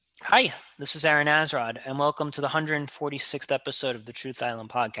Hi, this is Aaron Azrod, and welcome to the 146th episode of the Truth Island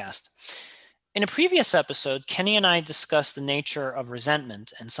podcast. In a previous episode, Kenny and I discussed the nature of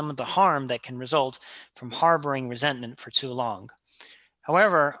resentment and some of the harm that can result from harboring resentment for too long.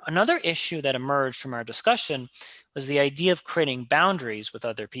 However, another issue that emerged from our discussion was the idea of creating boundaries with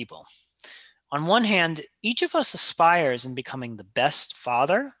other people. On one hand, each of us aspires in becoming the best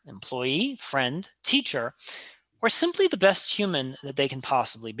father, employee, friend, teacher, or simply the best human that they can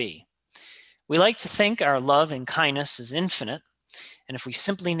possibly be. We like to think our love and kindness is infinite, and if we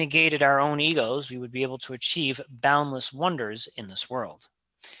simply negated our own egos, we would be able to achieve boundless wonders in this world.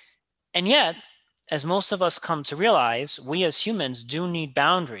 And yet, as most of us come to realize, we as humans do need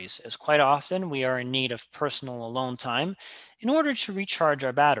boundaries, as quite often we are in need of personal alone time in order to recharge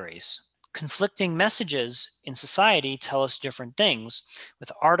our batteries. Conflicting messages in society tell us different things,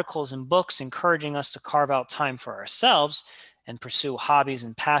 with articles and books encouraging us to carve out time for ourselves and pursue hobbies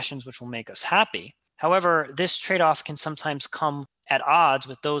and passions which will make us happy. However, this trade off can sometimes come at odds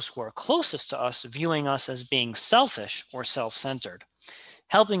with those who are closest to us, viewing us as being selfish or self centered.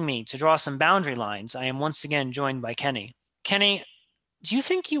 Helping me to draw some boundary lines, I am once again joined by Kenny. Kenny, do you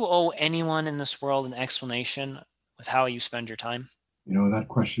think you owe anyone in this world an explanation with how you spend your time? That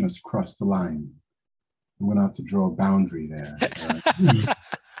question has crossed the line. I'm going to have to draw a boundary there.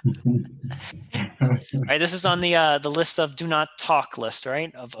 All right, this is on the list of do not talk list,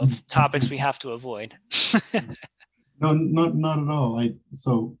 right? Of topics we have to avoid. No, not at all.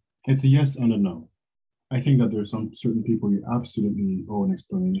 So it's a yes and a no. I think that there's some certain people you absolutely owe an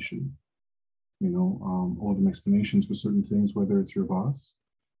explanation. Owe them explanations for certain things, whether it's your boss,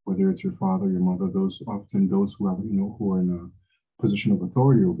 whether it's your father, your mother, those who have, who are in a position of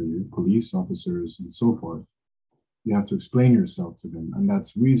authority over you, police officers and so forth. You have to explain yourself to them, and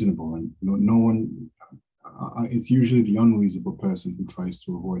that's reasonable. And no one, it's usually the unreasonable person who tries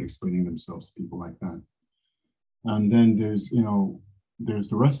to avoid explaining themselves to people like that. And then there's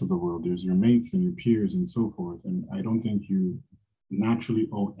the rest of the world. There's your mates and your peers and so forth. And I don't think you naturally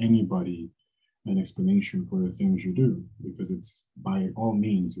owe anybody an explanation for the things you do, because it's by all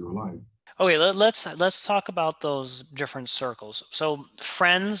means your life. Okay, let's talk about those different circles. So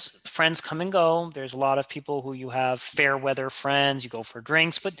friends come and go. There's a lot of people who you have fair weather friends. You go for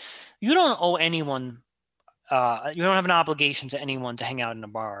drinks, but you don't owe anyone. You don't have an obligation to anyone to hang out in a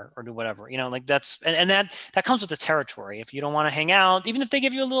bar or do whatever. Like that's and that comes with the territory. If you don't want to hang out, even if they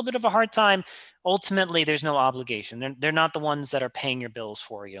give you a little bit of a hard time, ultimately there's no obligation. They're not the ones that are paying your bills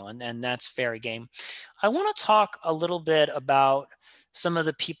for you, and that's fair game. I want to talk a little bit about some of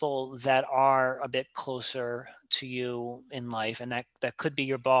the people that are a bit closer to you in life, and that could be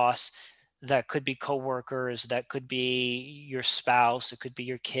your boss, that could be coworkers, that could be your spouse, it could be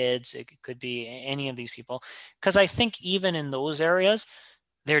your kids, it could be any of these people. Because I think even in those areas,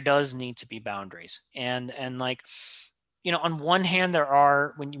 there does need to be boundaries. And like, on one hand, there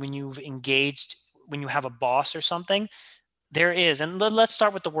are when you've engaged, when you have a boss or something, there is, and let's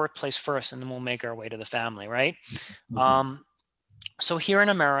start with the workplace first, and then we'll make our way to the family, right? Okay. So here in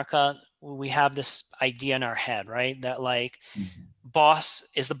America, we have this idea in our head, right? That like Mhm. boss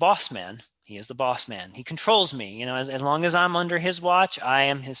is the boss man. He is the boss man. He controls me. As long as I'm under his watch, I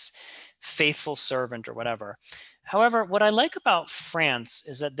am his faithful servant or whatever. However, what I like about France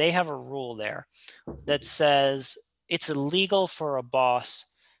is that they have a rule there that says it's illegal for a boss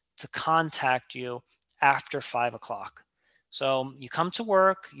to contact you after 5 o'clock. So you come to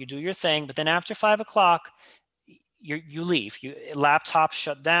work, you do your thing, but then after 5 o'clock, you leave. Laptops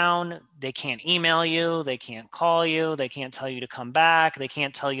shut down. They can't email you. They can't call you. They can't tell you to come back. They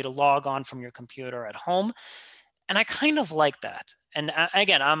can't tell you to log on from your computer at home. And I kind of like that. And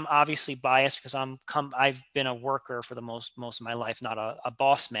again, I'm obviously biased because I've been a worker for the most of my life, not a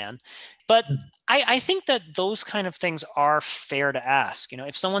boss man. But I think that those kind of things are fair to ask.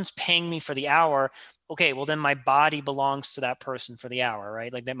 If someone's paying me for the hour, okay, well then my body belongs to that person for the hour,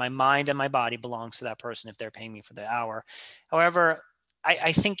 right? Like that my mind and my body belongs to that person if they're paying me for the hour. However,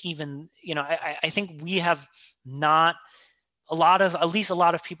 I think even, I think we have not at least a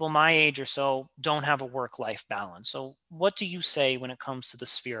lot of people my age or so don't have a work-life balance. So what do you say when it comes to the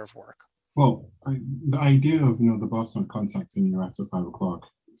sphere of work? Well, the idea of the boss not contacting you after 5 o'clock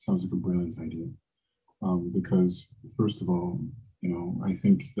sounds like a brilliant idea. Because first of all, I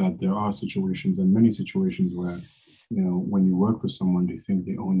think that there are situations and many situations where, when you work for someone, they think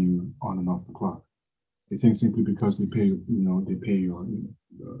they own you on and off the clock. They think simply because they pay your,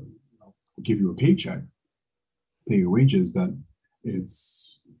 give you a paycheck, pay your wages, that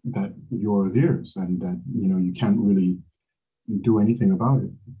that you're theirs and that, you can't really do anything about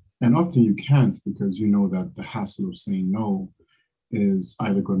it. And often you can't, because that the hassle of saying no is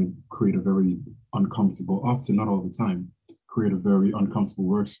either going to create a very uncomfortable, often not all the time, create a very uncomfortable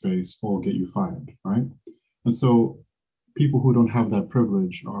workspace or get you fired, right? And so people who don't have that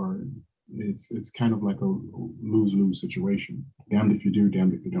privilege are, it's kind of like a lose-lose situation. Damned if you do,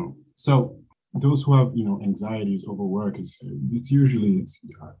 damned if you don't. So those who have, anxieties over work, it's usually,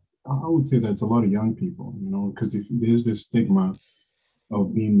 I would say that it's a lot of young people, because if there's this stigma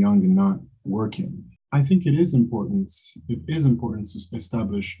of being young and not working. I think it is important. It is important to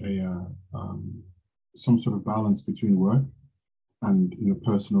establish some sort of balance between work and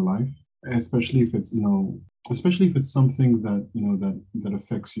personal life, especially if it's something that that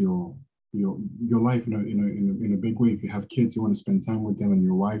affects your life in a big way. If you have kids, you want to spend time with them and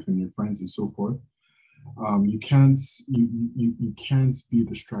your wife and your friends and so forth. You can't be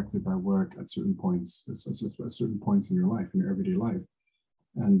distracted by work at certain points, at certain points in your life, in your everyday life,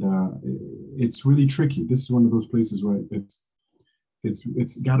 and it's really tricky. This is one of those places where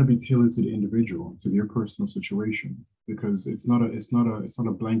it's got to be tailored to the individual, to their personal situation, because it's not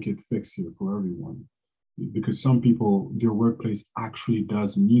a blanket fix here for everyone, because some people, their workplace actually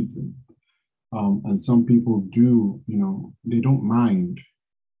does need them, and some people do, they don't mind,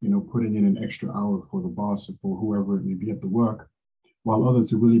 putting in an extra hour for the boss or for whoever it may be at the work, while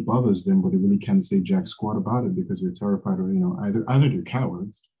others, it really bothers them, but they really can't say jack squat about it because they're terrified, or either they're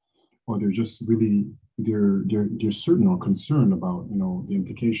cowards, or they're just really they're certain or concerned about the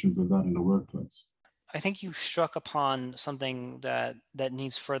implications of that in the workplace. I think you struck upon something that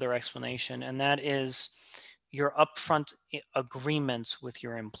needs further explanation, and that is your upfront agreements with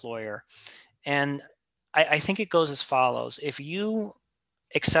your employer. And I think it goes as follows. If you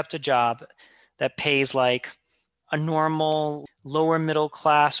accept a job that pays like a normal lower middle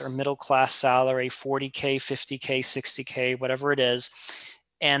class or middle class salary, 40K, 50K, 60K, whatever it is,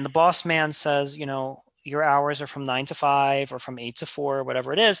 and the boss man says, your hours are from 9 to 5 or from 8 to 4,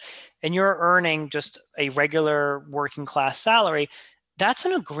 whatever it is, and you're earning just a regular working class salary, that's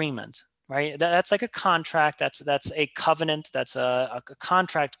an agreement, right? That's like a contract. That's a covenant. That's a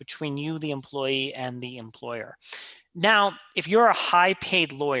contract between you, the employee, and the employer. Now, if you're a high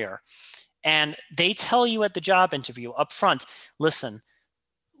paid lawyer and they tell you at the job interview up front, listen,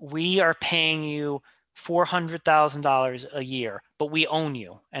 we are paying you $400,000 a year, but we own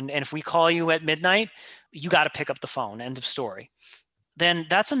you. And if we call you at midnight, you got to pick up the phone, end of story. Then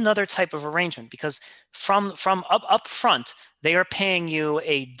that's another type of arrangement, because from up front, they are paying you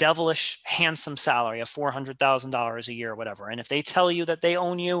a devilish handsome salary of $400,000 a year or whatever. And if they tell you that they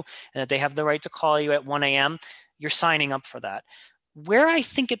own you and that they have the right to call you at 1 a.m., you're signing up for that. Where I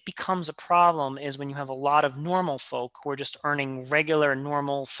think it becomes a problem is when you have a lot of normal folk who are just earning regular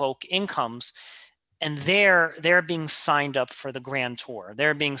normal folk incomes, and they're being signed up for the grand tour.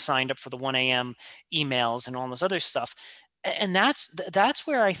 They're being signed up for the 1 a.m. emails and all this other stuff. And that's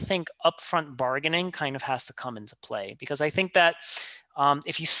where I think upfront bargaining kind of has to come into play, because I think that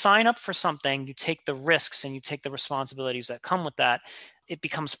if you sign up for something, you take the risks and you take the responsibilities that come with that. It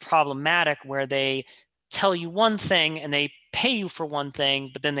becomes problematic where they tell you one thing and they pay you for one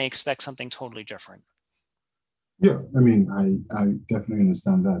thing, but then they expect something totally different. Yeah, I mean, I definitely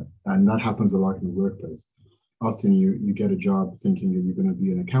understand that. And that happens a lot in the workplace. Often you get a job thinking that you're going to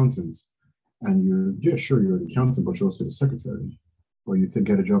be an accountant, and yeah, sure, you're an accountant, but you're also the secretary. Or you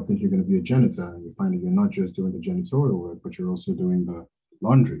get a job thinking you're going to be a janitor, and you find that you're not just doing the janitorial work, but you're also doing the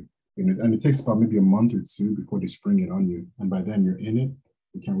laundry. And it takes about maybe a month or two before they spring it on you. And by then you're in it.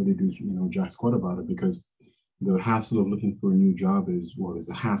 You can't really do, jack squat about it, because the hassle of looking for a new job is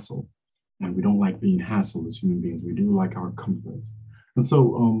a hassle. And we don't like being hassled as human beings. We do like our comfort. And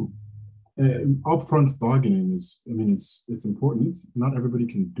so upfront bargaining it's important. Not everybody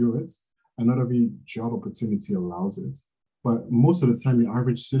can do it, and not every job opportunity allows it. But most of the time, the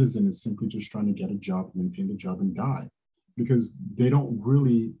average citizen is simply just trying to get a job, maintain the job, and die, because they don't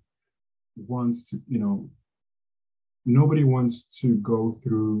really want to, nobody wants to go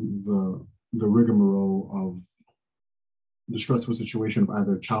through the rigmarole of the stressful situation of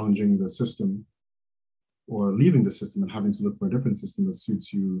either challenging the system or leaving the system and having to look for a different system that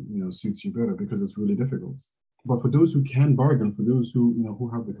suits you better, because it's really difficult. But for those who can bargain, for those who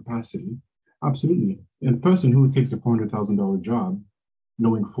have the capacity, absolutely. And the person who takes a $400,000 job,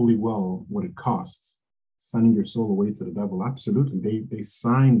 knowing fully well what it costs, signing your soul away to the devil, absolutely. They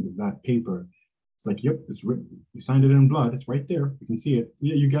signed that paper. It's like, yep, it's written. You signed it in blood. It's right there. You can see it.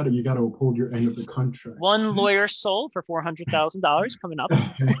 Yeah, you got to uphold your end of the contract. One lawyer sold for $400,000 coming up.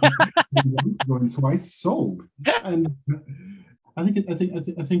 Going twice sold. And I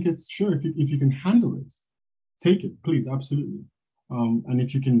think it's sure, if you can handle it, take it, please, absolutely. And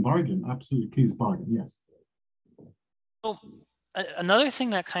if you can bargain, absolutely, please bargain. Yes. So Another thing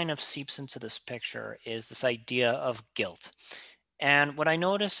that kind of seeps into this picture is this idea of guilt. And what I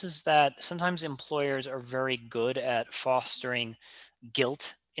notice is that sometimes employers are very good at fostering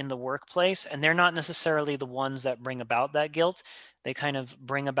guilt in the workplace, and they're not necessarily the ones that bring about that guilt. They kind of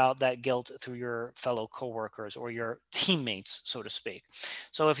bring about that guilt through your fellow coworkers or your teammates, so to speak.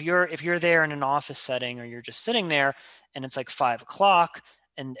 So if you're there in an office setting, or you're just sitting there and it's like 5 o'clock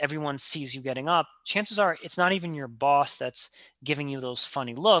and everyone sees you getting up, chances are it's not even your boss that's giving you those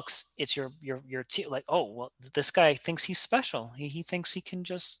funny looks. It's like, oh well, this guy thinks he's special. He thinks he can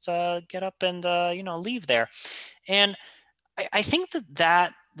just get up and leave there. And I think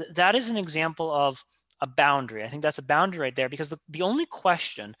that is an example of a boundary. I think that's a boundary right there, because the only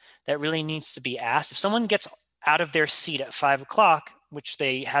question that really needs to be asked, if someone gets out of their seat at 5 o'clock, which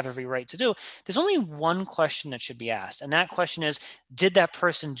they have every right to do, there's only one question that should be asked. And that question is, did that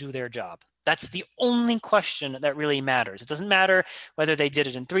person do their job? That's the only question that really matters. It doesn't matter whether they did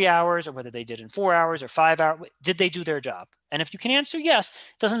it in 3 hours or whether they did it in 4 hours or 5 hours. Did they do their job? And if you can answer yes,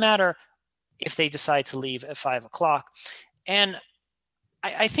 it doesn't matter if they decide to leave at 5 o'clock. And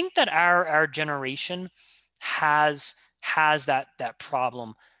I think that our generation has that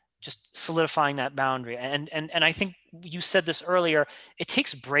problem, just solidifying that boundary. And I think you said this earlier. It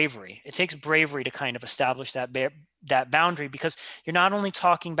takes bravery. It takes bravery to kind of establish that boundary, because you're not only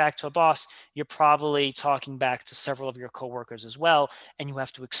talking back to a boss, you're probably talking back to several of your coworkers as well, and you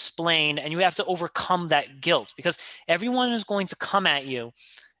have to explain and you have to overcome that guilt, because everyone is going to come at you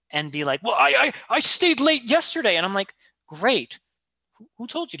and be like, well, I stayed late yesterday. And I'm like, great. Who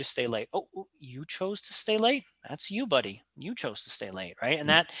told you to stay late? Oh, you chose to stay late. That's you, buddy. You chose to stay late, right? And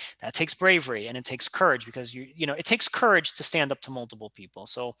that takes bravery, and it takes courage, because it takes courage to stand up to multiple people.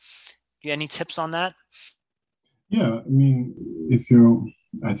 So, do you have any tips on that? Yeah, I mean, if you're,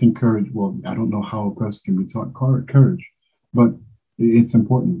 I think courage, well, I don't know how a person can be taught courage, but it's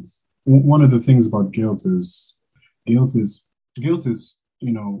important. One of the things about guilt is, guilt is,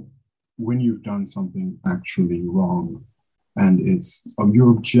 when you've done something actually wrong and you're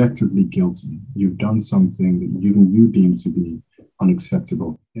objectively guilty. You've done something that you deem to be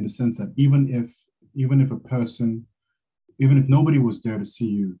unacceptable, in the sense that even if a person, even if nobody was there to see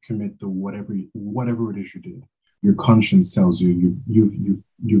you commit the whatever it is you did, your conscience tells you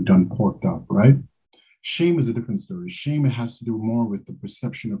you've done porked up, right? Shame is a different story. Shame, it has to do more with the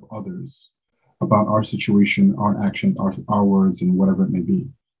perception of others about our situation, our actions, our words, and whatever it may be.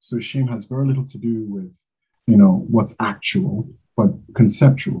 So shame has very little to do with what's actual, but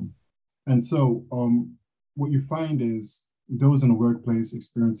conceptual. And so what you find is those in the workplace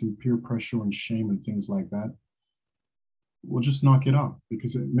experiencing peer pressure and shame and things like that will just knock it off,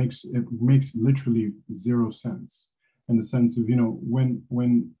 because it makes literally zero sense, in the sense of,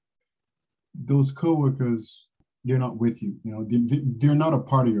 when those coworkers, they're not with you, they're not a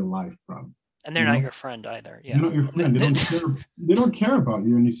part of your life, bro. And they're you not know your friend either. they're Yeah. not your friend. They don't care about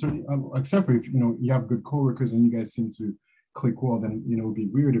you. And you certainly, except for if you have good coworkers and you guys seem to click well, then it'd be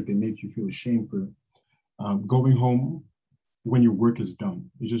weird if they make you feel ashamed for going home when your work is done.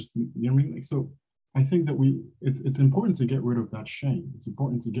 It's just, what I mean. Like, so I think that it's important to get rid of that shame. It's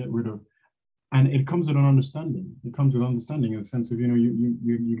important to get rid of, and it comes with an understanding. It comes with understanding, in the sense of,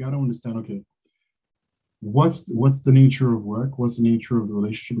 you got to understand. Okay, what's the nature of work? What's the nature of the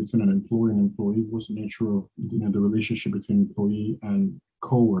relationship between an employee and employee? What's the nature of the relationship between employee and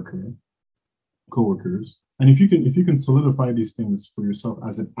coworkers? And if you can solidify these things for yourself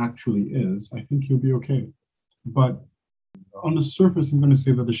as it actually is, I think you'll be okay. But on the surface, I'm going to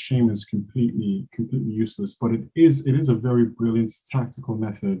say that the shame is completely useless, but it is a very brilliant tactical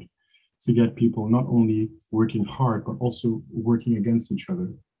method to get people not only working hard but also working against each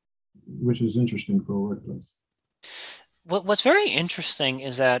other, which is interesting for a workplace. What's very interesting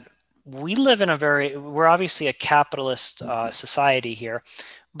is that we're obviously a capitalist society here,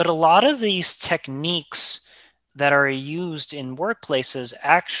 but a lot of these techniques that are used in workplaces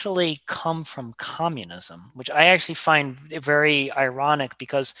actually come from communism, which I actually find very ironic,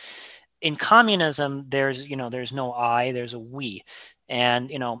 because in communism there's no I, there's a we. And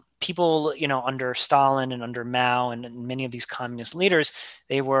people under Stalin and under Mao and many of these communist leaders,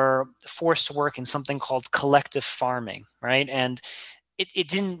 they were forced to work in something called collective farming, right? And it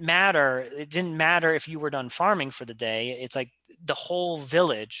didn't matter if you were done farming for the day. It's like the whole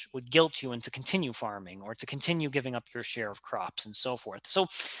village would guilt you into continue farming or to continue giving up your share of crops and so forth. So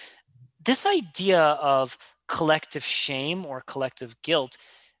this idea of collective shame or collective guilt,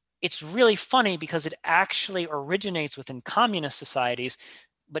 it's really funny because it actually originates within communist societies,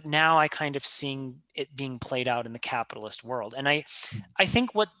 but now I kind of seeing it being played out in the capitalist world. And I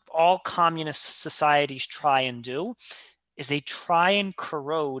think what all communist societies try and do is they try and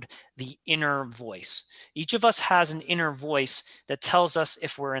corrode the inner voice. Each of us has an inner voice that tells us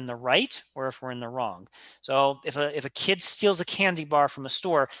if we're in the right or if we're in the wrong. So if a kid steals a candy bar from a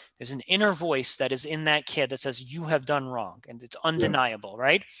store, there's an inner voice that is in that kid that says you have done wrong, and it's Yeah. undeniable,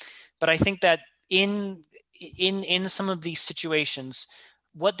 right? But I think that in some of these situations,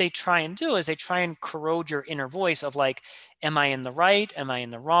 what they try and do is they try and corrode your inner voice of like, am I in the right? Am I in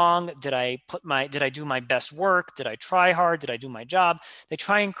the wrong? Did I do my best work? Did I try hard? Did I do my job? They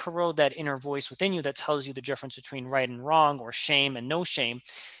try and corrode that inner voice within you that tells you the difference between right and wrong, or shame and no shame.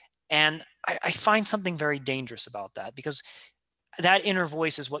 And I find something very dangerous about that, because that inner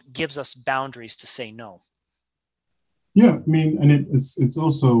voice is what gives us boundaries to say no. Yeah, I mean, and it's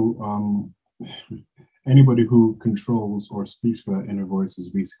also anybody who controls or speaks for that inner voice is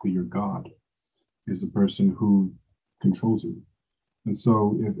basically your God, is the person who controls you. And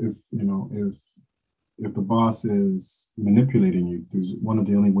so if you know if the boss is manipulating you, there's one of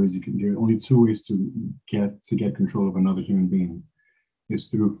the only ways you can. There are only two ways to get control of another human being, is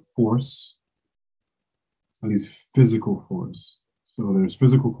through force, at least physical force. So there's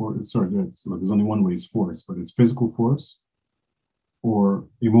physical force. Sorry, there's only one way is force, but it's physical force or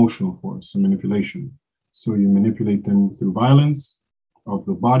emotional force and manipulation. So you manipulate them through violence of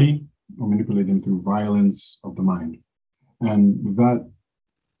the body, or manipulate them through violence of the mind. And that,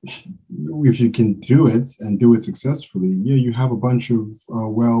 if you can do it and do it successfully, yeah, you have a bunch of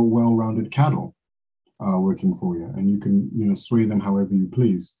well-rounded cattle working for you, and you can sway them however you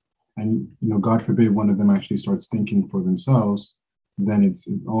please. And God forbid one of them actually starts thinking for themselves, then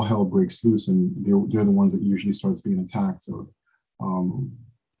all hell breaks loose, and they're the ones that usually starts being attacked, um,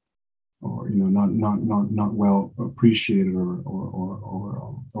 or not well appreciated,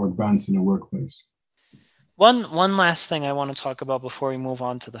 or advanced in the workplace. One last thing I want to talk about before we move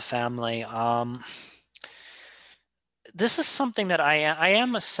on to the family. This is something that I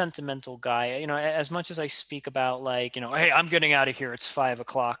am a sentimental guy. As much as I speak about, like, hey, I'm getting out of here, it's 5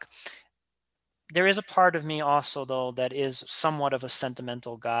 o'clock. There is a part of me also, though, that is somewhat of a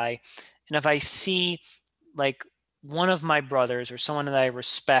sentimental guy. And if I see, like, one of my brothers or someone that I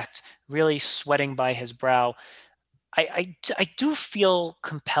respect really sweating by his brow, I do feel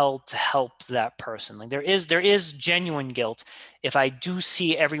compelled to help that person. Like, there is genuine guilt if I do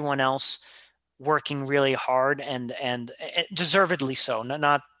see everyone else working really hard, and deservedly so,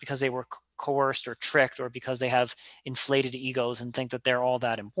 not because they were coerced or tricked, or because they have inflated egos and think that they're all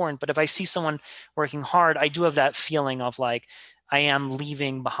that important. But if I see someone working hard, I do have that feeling of like, I am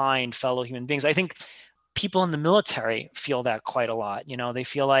leaving behind fellow human beings. I think people in the military feel that quite a lot. They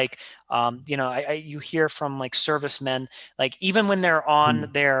feel like, you hear from like servicemen, like even when they're on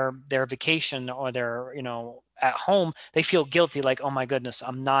Mm. their vacation, or they're, at home, they feel guilty, like, oh my goodness,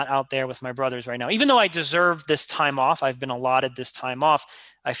 I'm not out there with my brothers right now. Even though I deserve this time off, I've been allotted this time off,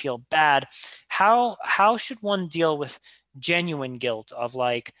 I feel bad. How should one deal with genuine guilt of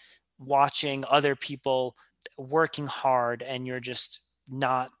like watching other people working hard and you're just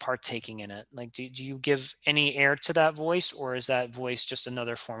not partaking in it? Like, do you give any air to that voice, or is that voice just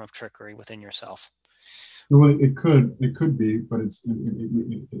another form of trickery within yourself? Well, it could be, but it's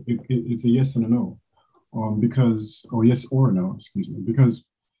a yes and a no, because, or yes or no, excuse me, because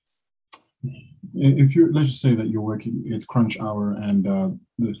if you're, let's just say that you're working, it's crunch hour, and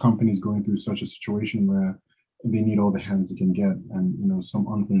the company's going through such a situation where they need all the hands they can get, and some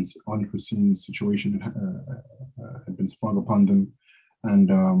unforeseen situation had been sprung upon them, and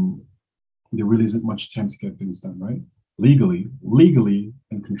there really isn't much time to get things done, right? Legally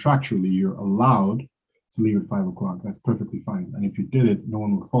and contractually, you're allowed to leave at 5 o'clock. That's perfectly fine. And if you did it, no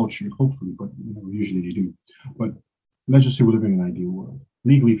one will fault you, hopefully, but usually they do. But let's just say we're living in an ideal world.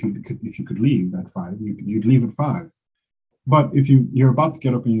 Legally, if you could leave at 5, you'd leave at 5. But if you're about to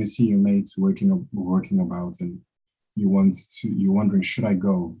get up and you see your mates working about, and you're wondering, should I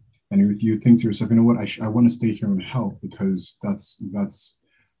go? And you think to yourself, you know what, I want to stay here and help, because that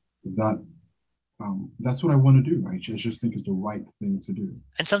that's what I want to do. I just think is the right thing to do.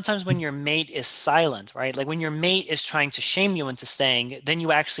 And sometimes when your mate is silent, right? Like when your mate is trying to shame you into staying, then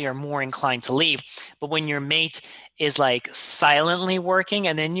you actually are more inclined to leave. But when your mate is like silently working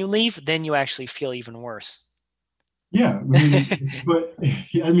and then you leave, then you actually feel even worse. Yeah, I mean, but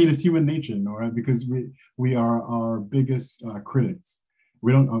I mean, it's human nature, right? Because we are our biggest critics.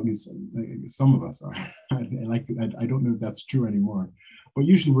 We don't, at least some of us are. I don't know if that's true anymore, but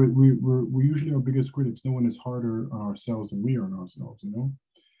usually we're usually our biggest critics. No one is harder on ourselves than we are on ourselves.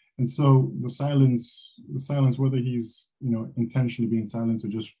 And so the silence, whether he's intentionally being silent or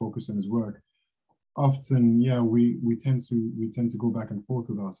just focused on his work, often, yeah, we tend to go back and forth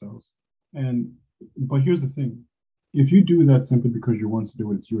with ourselves. And but here's the thing: if you do that simply because you want to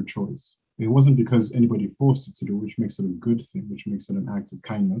do it, it's your choice. It wasn't because anybody forced you to do it, which makes it a good thing, which makes it an act of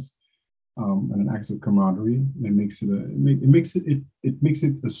kindness, and an act of camaraderie. It makes it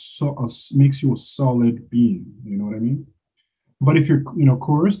makes you a solid being. You know what I mean? But if you're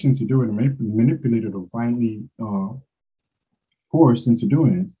coerced into doing it, manipulated or violently forced into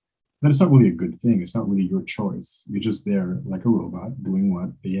doing it, then it's not really a good thing. It's not really your choice. You're just there like a robot doing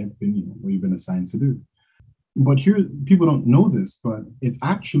what they have been, what you've been assigned to do. But here, people don't know this, but it's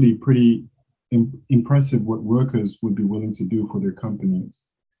actually pretty impressive what workers would be willing to do for their companies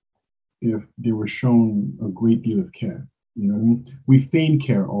if they were shown a great deal of care. You know what I mean? We feign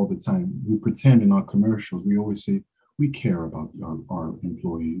care all the time. We pretend in our commercials. We always say we care about our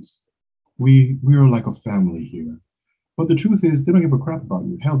employees. We are like a family here. But the truth is, they don't give a crap about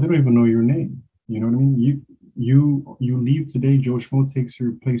you. Hell, they don't even know your name. You know what I mean? You leave today, Joe Schmo takes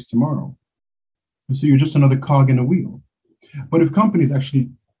your place tomorrow. So you're just another cog in a wheel. But if companies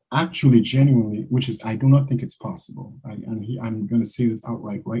actually genuinely, which is I do not think it's possible. I'm going to say this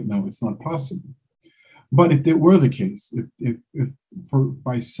outright right now, it's not possible. But if it were the case, if for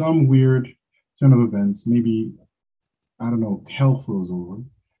by some weird turn of events, maybe I don't know, hell froze over.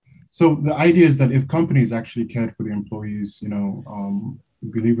 So the idea is that if companies actually cared for the employees,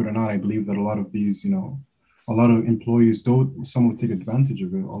 believe it or not, I believe that a lot of these, a lot of employees, though some would take advantage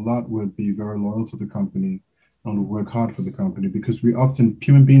of it, a lot would be very loyal to the company and would work hard for the company because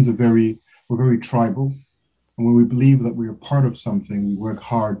human beings we're very tribal. And when we believe that we are part of something, we work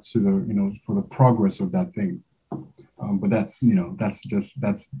hard for the progress of that thing. But that's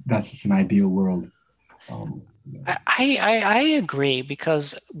just an ideal world. I agree,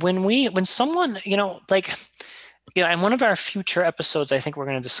 because when someone, and one of our future episodes I think we're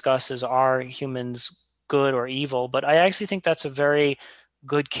going to discuss is, are humans good or evil? But I actually think that's a very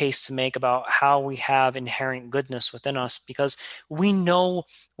good case to make about how we have inherent goodness within us, because we know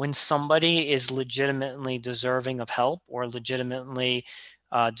when somebody is legitimately deserving of help or legitimately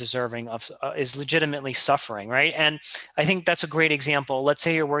is legitimately suffering, right? And I think that's a great example. Let's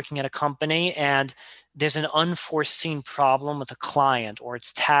say you're working at a company and there's an unforeseen problem with a client, or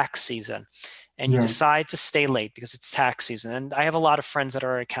it's tax season, and you Yeah, decide to stay late because it's tax season. And I have a lot of friends that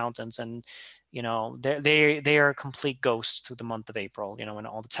are accountants, and they are complete ghosts through the month of April, when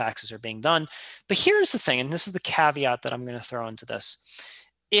all the taxes are being done. But here's the thing, and this is the caveat that I'm going to throw into this.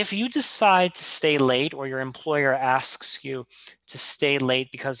 If you decide to stay late, or your employer asks you to stay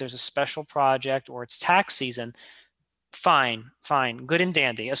late because there's a special project or it's tax season, fine, good and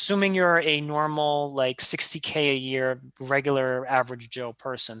dandy. Assuming you're a normal, like 60K a year, regular average Joe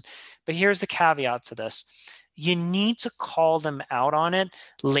person. But here's the caveat to this. You need to call them out on it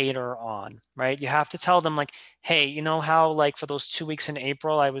later on, right? You have to tell them, like, hey, you know how, like, for those 2 weeks in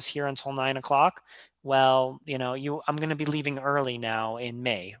April, I was here until 9 o'clock? Well, I'm going to be leaving early now in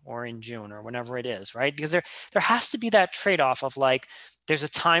May or in June or whenever it is, right? Because there has to be that trade-off of, like, there's a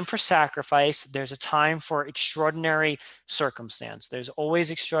time for sacrifice. There's a time for extraordinary circumstance. There's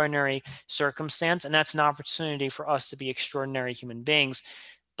always extraordinary circumstance, and that's an opportunity for us to be extraordinary human beings.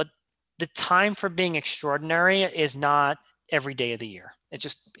 But the time for being extraordinary is not every day of the year. It's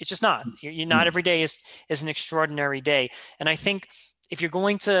just not. You're not no. every day is an extraordinary day. And I think if you're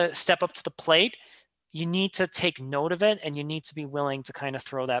going to step up to the plate, you need to take note of it, and you need to be willing to kind of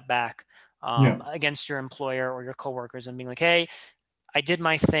throw that back Yeah, against your employer or your coworkers, and being like, hey, I did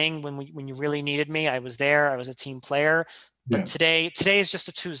my thing when you really needed me. I was there. I was a team player. But yeah. today is just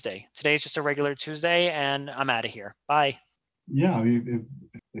a Tuesday. Today is just a regular Tuesday, and I'm out of here. Bye. Yeah, I mean,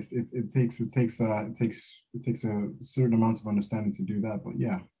 it takes a certain amount of understanding to do that. But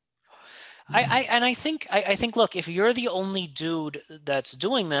yeah, I think look, if you're the only dude that's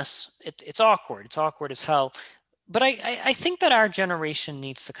doing this, it's awkward. It's awkward as hell. But I think that our generation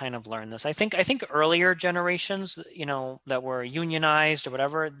needs to kind of learn this. I think earlier generations, that were unionized or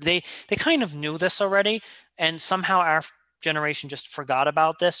whatever, they kind of knew this already, and somehow our generation just forgot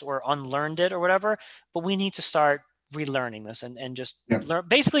about this or unlearned it or whatever. But we need to start relearning this, and just yeah, learn.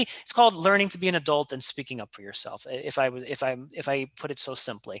 Basically, it's called learning to be an adult and speaking up for yourself. If I put it so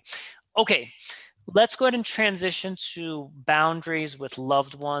simply. Okay, let's go ahead and transition to boundaries with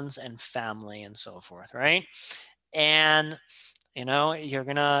loved ones and family and so forth, right? And you're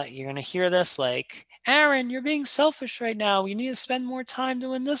gonna hear this, like, Aaron, you're being selfish right now. You need to spend more time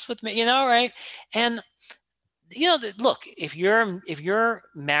doing this with me, right? And look, if you're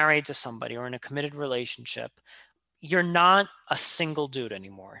married to somebody or in a committed relationship, you're not a single dude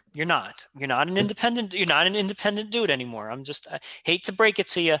anymore. You're not an independent dude anymore. I hate to break it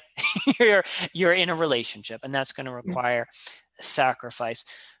to you. You're in a relationship, and that's going to yeah. require sacrifice.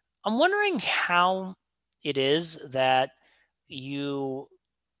 I'm wondering how it is that you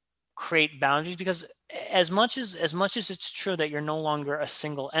create boundaries, because as much as it's true that you're no longer a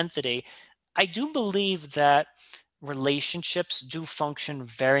single entity, I do believe that relationships do function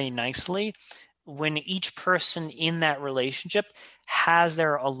very nicely when each person in that relationship has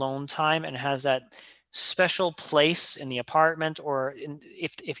their alone time and has that special place in the apartment, or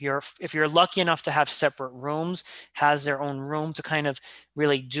if you're lucky enough to have separate rooms, has their own room to kind of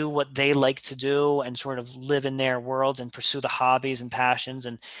really do what they like to do and sort of live in their worlds and pursue the hobbies and passions,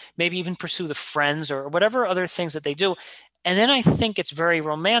 and maybe even pursue the friends or whatever other things that they do. And then I think it's very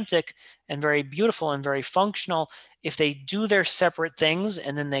romantic and very beautiful and very functional if they do their separate things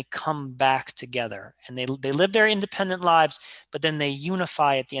and then they come back together and they live their independent lives, but then they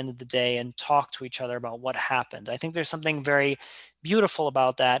unify at the end of the day and talk to each other about what happened. I think there's something very beautiful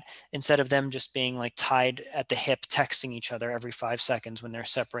about that, instead of them just being like tied at the hip, texting each other every 5 seconds when they're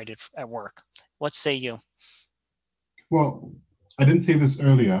separated at work. What say you? Well, I didn't say this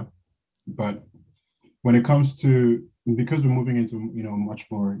earlier, but when it comes to, because we're moving into, much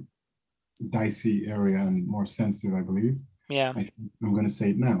more dicey area and more sensitive, I believe. Yeah. I'm going to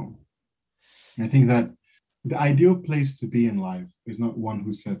say it now. I think that the ideal place to be in life is not one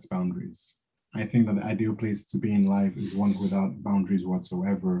who sets boundaries. I think that the ideal place to be in life is one without boundaries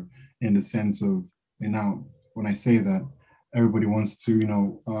whatsoever, in the sense of, and now when I say that, everybody wants to,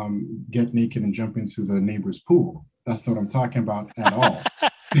 get naked and jump into the neighbor's pool. That's not what I'm talking about at all.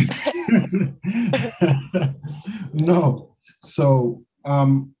 No. So,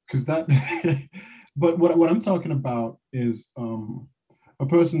 because that, but what I'm talking about is a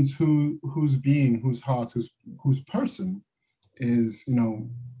person's whose being, whose heart, whose person is,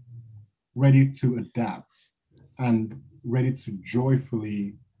 ready to adapt and ready to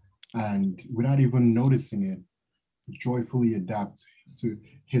joyfully, and without even noticing it, joyfully adapt to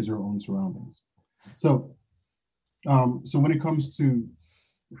his or her own surroundings. So, so when it comes to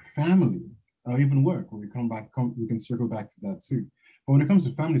family or even work, when we can circle back to that too. But when it comes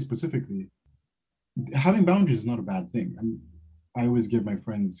to family specifically, having boundaries is not a bad thing. I always give my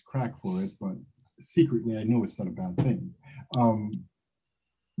friends crack for it, but secretly I know it's not a bad thing.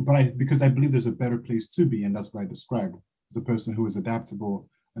 But because I believe there's a better place to be, and that's what I described as a person who is adaptable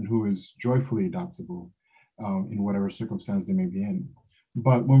and who is joyfully adaptable in whatever circumstance they may be in.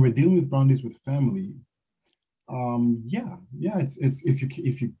 But when we're dealing with boundaries with family, yeah, it's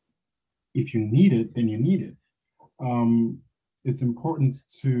if you need it, then you need it. It's important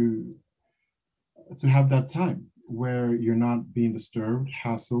to have that time where you're not being disturbed,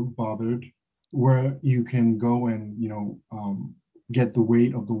 hassled, bothered, where you can go and get the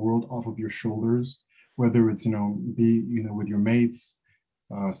weight of the world off of your shoulders, whether it's be with your mates,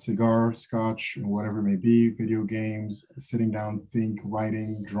 cigar, scotch, whatever it may be, video games, sitting down, think,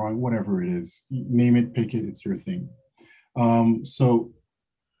 writing, drawing, whatever it is, name it, pick it, it's your thing. So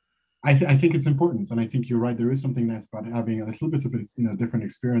I think it's important, and I think you're right. There is something nice about having a little bit of a different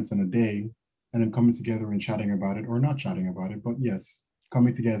experience in a day, and then coming together and chatting about it, or not chatting about it, but yes,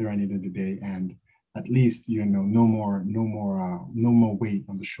 coming together at the end of the day, and at least no more weight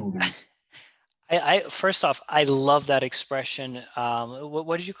on the shoulders. I first off, I love that expression.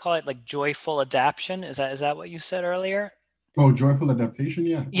 What did you call it? Like joyful adaptation? Is that what you said earlier? Oh, joyful adaptation,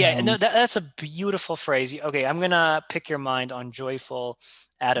 yeah. Yeah, no, that's a beautiful phrase. Okay, I'm gonna pick your mind on joyful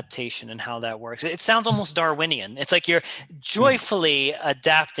adaptation and how that works. It sounds almost Darwinian. It's like you're Yeah. joyfully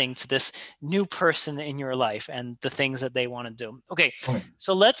adapting to this new person in your life and the things that they want to do. Okay, Okay.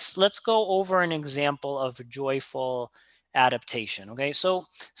 so let's go over an example of joyful adaptation. Okay, so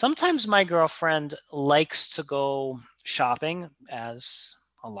sometimes my girlfriend likes to go shopping, as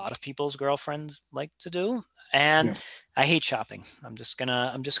a lot of people's girlfriends like to do, and Yeah. I hate shopping. I'm just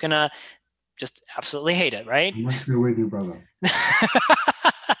gonna just absolutely hate it, right? Much your way, dear brother.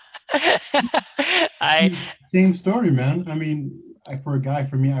 I Same story, man. I mean, for a guy,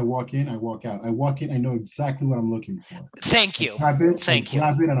 for me, I walk in, I walk out. I walk in, I know exactly what I'm looking for. Thank I you. grab it, Thank you.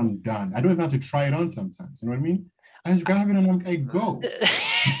 and I'm done. I don't even have to try it on sometimes. You know what I mean? I just grab it and I go.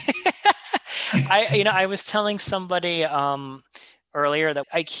 I was telling somebody earlier that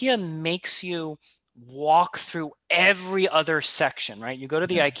IKEA makes you walk through every other section, right? You go to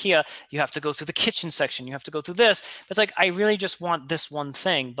the Yeah, IKEA, you have to go through the kitchen section, you have to go through this. It's like, I really just want this one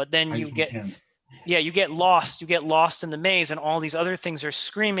thing, but then I just can't. you get lost in the maze, and all these other things are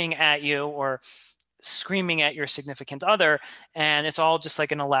screaming at you or screaming at your significant other, and it's all just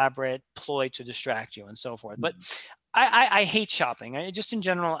like an elaborate ploy to distract you and so forth. But I hate shopping. Just in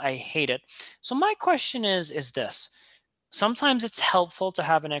general, I hate it. So my question is this: sometimes it's helpful to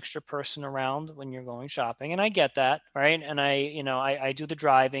have an extra person around when you're going shopping, and I get that, right? And I do the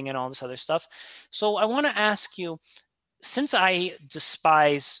driving and all this other stuff. So I want to ask you, since I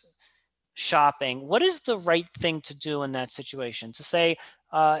despise shopping, what is the right thing to do in that situation? To say,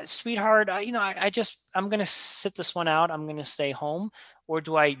 sweetheart, I'm going to sit this one out. I'm going to stay home. Or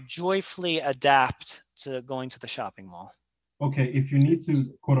do I joyfully adapt to going to the shopping mall? Okay, if you need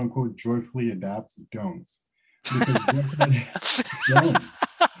to quote unquote joyfully adapt, don't. Because don't.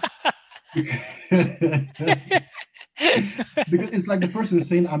 Because it's like the person is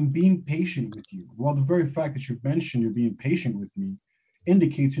saying, I'm being patient with you. Well, the very fact that you've mentioned you're being patient with me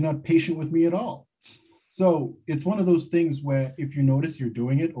indicates you're not patient with me at all. So it's one of those things where if you notice you're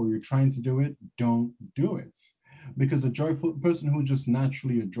doing it or you're trying to do it, don't do it. Because a joyful person who just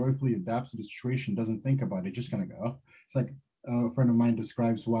naturally or joyfully adapts to the situation doesn't think about it, just kind of go, oh. It's like a friend of mine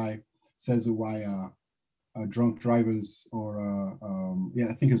describes why drunk drivers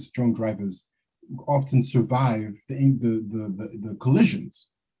I think it's drunk drivers often survive the collisions.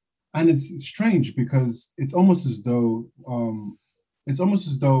 And it's strange because it's almost as though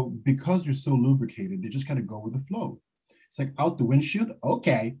because you're so lubricated, they just kind of go with the flow. It's like out the windshield,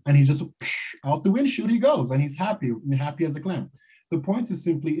 okay, and he just out the windshield he goes, and he's happy as a clam. The point is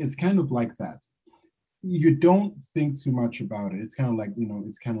simply, it's kind of like that. You don't think too much about it. It's kind of like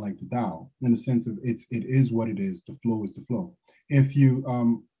it's kind of like the Tao in the sense of it is what it is. The flow is the flow. If you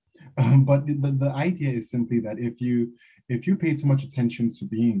but the idea is simply that if you pay too much attention to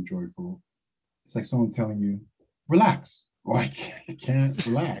being joyful, it's like someone telling you, relax. Well, I can't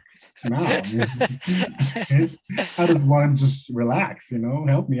relax now. How does one just relax?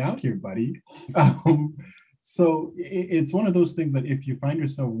 Help me out here, buddy. So it's one of those things that if you find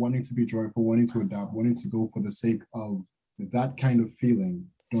yourself wanting to be joyful, wanting to adapt, wanting to go for the sake of that kind of feeling,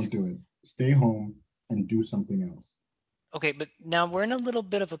 don't do it. Stay home and do something else. Okay, but now we're in a little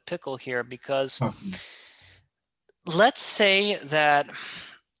bit of a pickle here because let's say that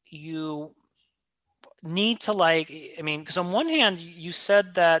you need to because on one hand, you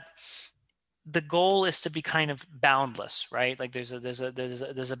said that the goal is to be kind of boundless, right? Like there's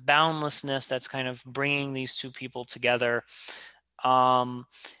a boundlessness that's kind of bringing these two people together. And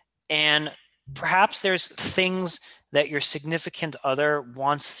perhaps there's things that your significant other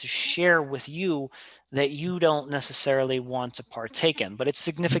wants to share with you that you don't necessarily want to partake in, but it's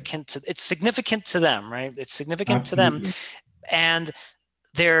significant to them, right? It's significant Absolutely. to them, and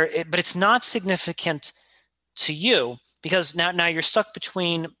but it's not significant to you because now you're stuck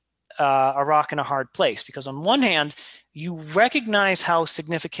between a rock and a hard place, because on one hand, you recognize how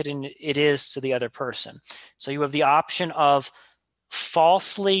significant it is to the other person. So you have the option of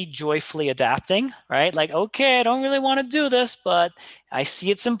falsely joyfully adapting, right? Like, okay, I don't really want to do this, but I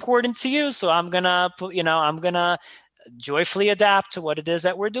see it's important to you, so I'm gonna joyfully adapt to what it is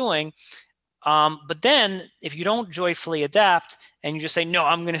that we're doing. But then if you don't joyfully adapt and you just say, no,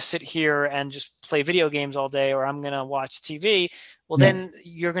 I'm going to sit here and just play video games all day, or I'm going to watch TV, well, then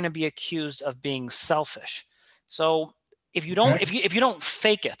you're going to be accused of being selfish. So if you don't, if you don't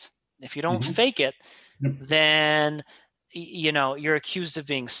fake it, then you're accused of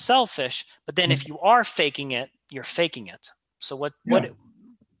being selfish. But then if you are faking it, you're faking it. So what?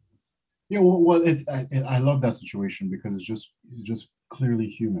 Yeah, well, I love that situation because it's just clearly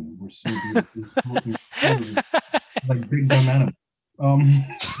human. We're so beautiful, like big dumb animals.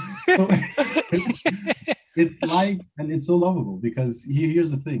 So it's like, and it's so lovable because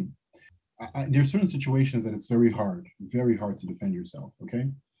here's the thing. There are certain situations that it's very hard to defend yourself. Okay,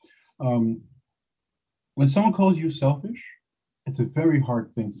 when someone calls you selfish, it's a very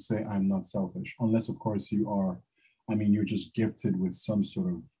hard thing to say I'm not selfish, unless of course you are. I mean, you're just gifted with some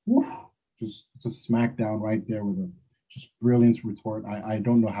sort of just smack down right there with a just brilliant retort. I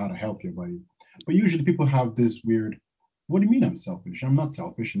don't know how to help you, buddy. But usually people have this weird, what do you mean I'm selfish? I'm not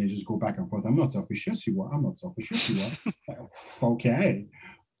selfish. And they just go back and forth. I'm not selfish. Yes, you are. I'm not selfish. Yes, you are. Okay.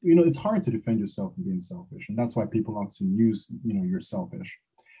 It's hard to defend yourself from being selfish. And that's why people often use, you're selfish.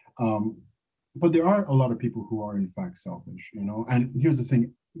 But there are a lot of people who are in fact selfish, and here's the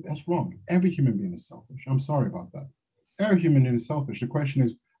thing, that's wrong. Every human being is selfish. I'm sorry about that. Every human being is selfish. The question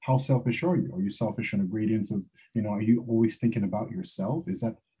is, how selfish are you? Are you selfish on the gradients of, are you always thinking about yourself? Is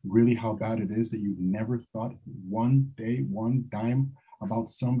that really how bad it is that you've never thought one day, one dime about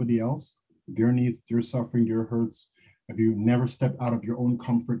somebody else, their needs, their suffering, their hurts? Have you never stepped out of your own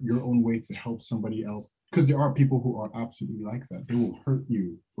comfort, your own way to help somebody else? Because there are people who are absolutely like that. They will hurt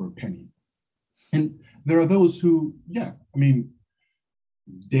you for a penny. And there are those who,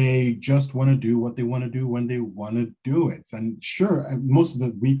 they just want to do what they want to do when they want to do it. And sure, most of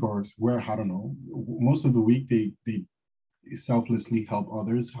the week, or where, I don't know, most of the week they selflessly help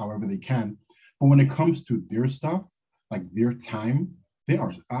others however they can. But when it comes to their stuff, like their time, they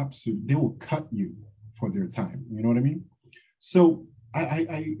will cut you for their time. You know what I mean? So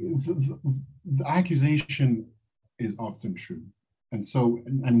the accusation is often true. And so,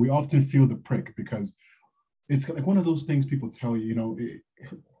 and we often feel the prick because it's like one of those things people tell you,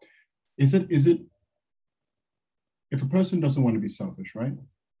 is it, if a person doesn't want to be selfish, right?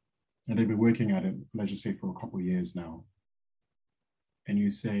 And they've been working at it, let's just say for a couple of years now. And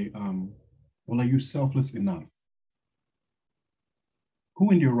you say, well, are you selfless enough?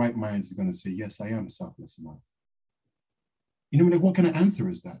 Who in your right mind is going to say, yes, I am selfless enough? Like, what kind of answer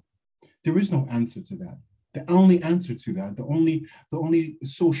is that? There is no answer to that. The only answer to that, the only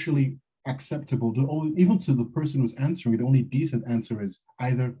socially acceptable, even to the person who's answering, the only decent answer is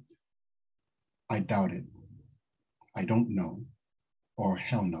either I doubt it, I don't know, or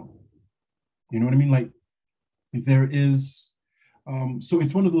hell no. You know what I mean? Like, there is, so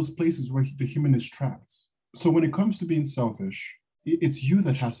it's one of those places where the human is trapped. So when it comes to being selfish, it's you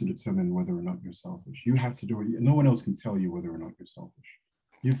that has to determine whether or not you're selfish. You have to do it. No one else can tell you whether or not you're selfish.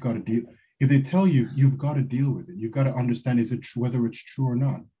 You've got to deal. If they tell you, you've got to deal with it. You've got to understand, is it true, whether it's true or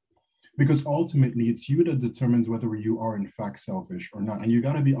not? Because ultimately, it's you that determines whether you are in fact selfish or not. And you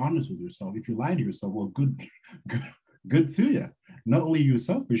got to be honest with yourself. If you lie to yourself, well, good to you. Not only are you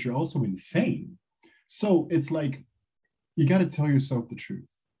selfish, you're also insane. So it's like, you got to tell yourself the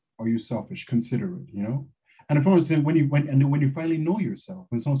truth. Are you selfish? Consider it, And if I was saying, when you finally know yourself,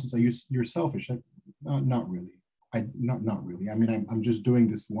 when someone says, you're selfish, like, not really. Not really. I mean, I'm just doing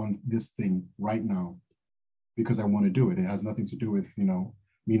this thing right now because I want to do it. It has nothing to do with,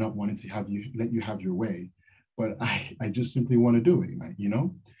 me not wanting to let you have your way, but I just simply want to do it,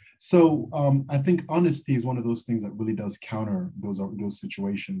 So I think honesty is one of those things that really does counter those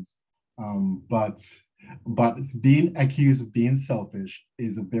situations. But being accused of being selfish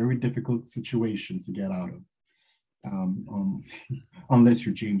is a very difficult situation to get out of. Unless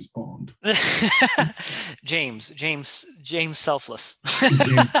you're James Bond. James selfless.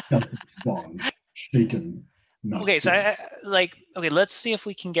 James Bond, shaken. Okay, so let's see if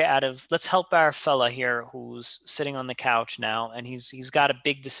we can let's help our fella here who's sitting on the couch now, and he's got a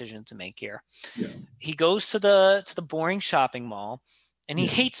big decision to make here. Yeah. He goes to the boring shopping mall, and he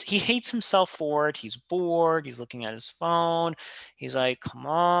hates himself for it. He's bored. He's looking at his phone. He's like, come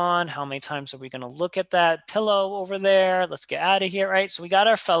on, how many times are we going to look at that pillow over there? Let's get out of here, right? So we got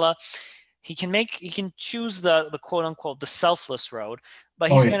our fella. He can choose the quote unquote the selfless road, but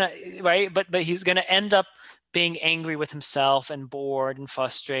he's but he's gonna end up being angry with himself and bored and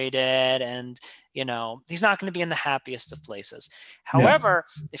frustrated, and he's not going to be in the happiest of places. However,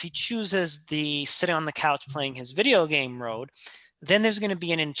 if he chooses the sitting on the couch playing his video game road, then there's going to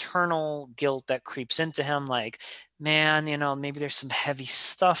be an internal guilt that creeps into him, like, man, maybe there's some heavy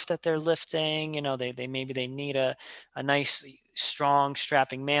stuff that they're lifting. Maybe they need a nice, strong,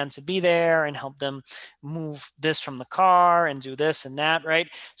 strapping man to be there and help them move this from the car and do this and that, right?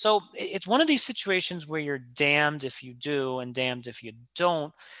 So it's one of these situations where you're damned if you do and damned if you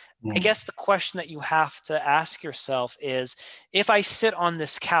don't. I guess the question that you have to ask yourself is, if I sit on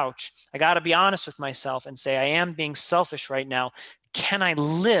this couch, I got to be honest with myself and say, I am being selfish right now. Can I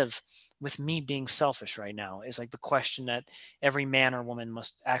live with me being selfish right now? Is like the question that every man or woman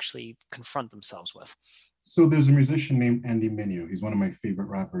must actually confront themselves with. So there's a musician named Andy Mineo. He's one of my favorite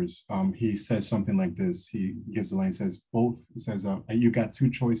rappers. He says something like this. He gives a line, says, you got two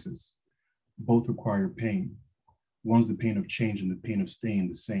choices. Both require pain. One's the pain of change and the pain of staying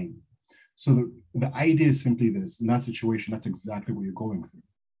the same. So the idea is simply this. In that situation, that's exactly what you're going through.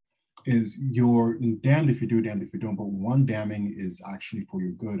 Is you're damned if you do, damned if you don't, but one damning is actually for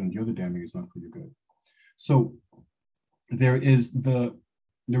your good and the other damning is not for your good. So there is the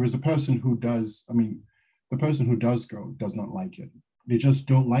person who does, the person who does go does not like it. They just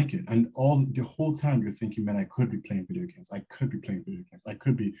don't like it. And the whole time you're thinking, man, I could be playing video games. I could be playing video games. I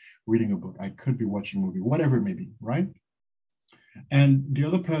could be reading a book. I could be watching a movie, whatever it may be, right? And the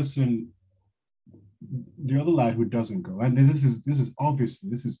other lad who doesn't go, and this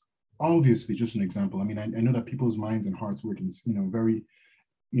is obviously just an example. I know that people's minds and hearts work in, very,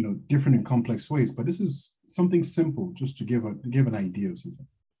 different and complex ways, but this is something simple just to give an idea of something.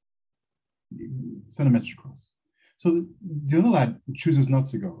 Send a message across. So the other lad chooses not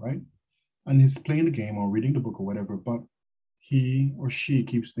to go, right? And he's playing the game or reading the book or whatever, but he or she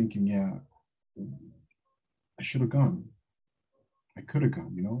keeps thinking, yeah, I should have gone. I could have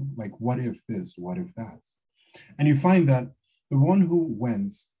gone, like, what if this, what if that? And you find that the one who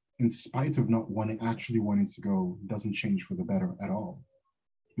wins, in spite of not actually wanting to go, doesn't change for the better at all.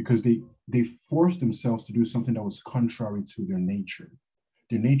 because they forced themselves to do something that was contrary to their nature.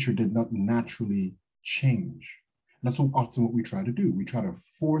 Their nature did not naturally change. And that's often what we try to do. We try to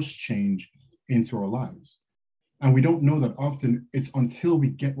force change into our lives. And we don't know that often it's until we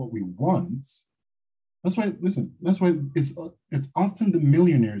get what we want. That's why, listen, that's why it's often the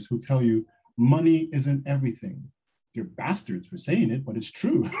millionaires who tell you money isn't everything. They're bastards for saying it, but it's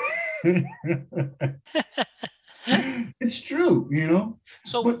true. It's true, you know?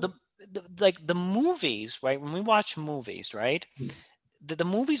 So But like the movies, right? When we watch movies, right? The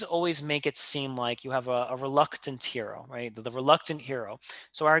movies always make it seem like you have a reluctant hero, right? The reluctant hero.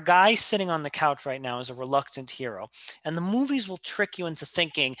 So our guy sitting on the couch right now is a reluctant hero. And the movies will trick you into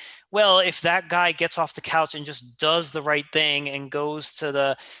thinking, well, if that guy gets off the couch and just does the right thing and goes to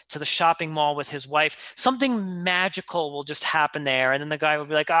the shopping mall with his wife, something magical will just happen there. And then the guy will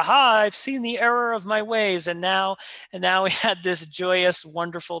be like, aha, I've seen the error of my ways. And now we had this joyous,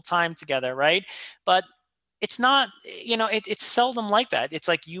 wonderful time together, right? But it's not, it's seldom like that. It's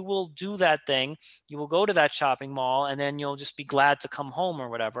like you will do that thing, you will go to that shopping mall, and then you'll just be glad to come home or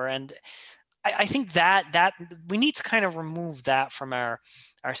whatever. And I think that we need to kind of remove that from our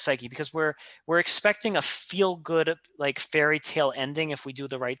psyche, because we're expecting a feel good like fairy tale ending if we do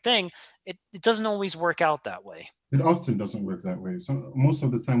the right thing. It doesn't always work out that way. it often doesn't work that way. So most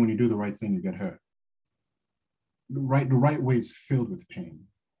of the time when you do the right thing, you get hurt. The right way is filled with pain.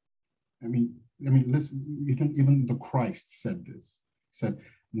 Listen, even the Christ said this. He said,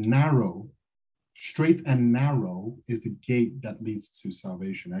 narrow, straight and narrow is the gate that leads to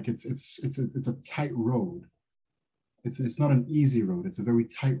salvation. Like it's a tight road. It's not an easy road. It's a very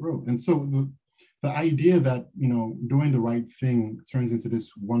tight road. And so the idea that doing the right thing turns into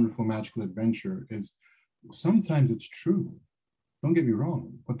this wonderful magical adventure is sometimes it's true. Don't get me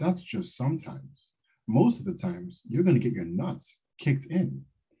wrong, but that's just sometimes. Most of the times, you're going to get your nuts kicked in,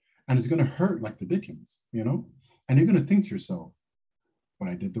 and it's going to hurt like the Dickens, and you're going to think to yourself, but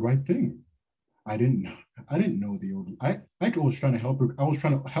I did the right thing. I didn't know the old, I was trying to help her. I was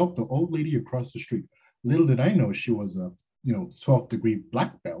trying to help the old lady across the street. Little did I know she was a, 12th degree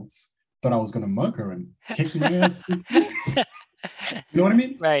black belt. Thought I was going to mug her and kick my ass. You know what I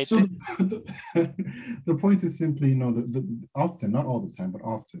mean? Right. So the point is simply, often, not all the time, but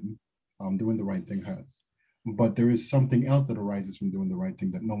often, doing the right thing hurts. But there is something else that arises from doing the right thing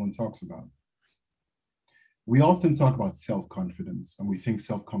that no one talks about. We often talk about self-confidence, and we think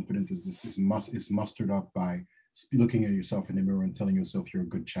self-confidence is mustered up by looking at yourself in the mirror and telling yourself you're a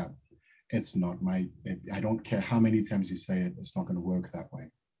good chap. It's not. I don't care how many times you say it, it's not going to work that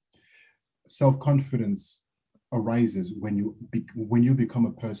way. Self-confidence arises when you become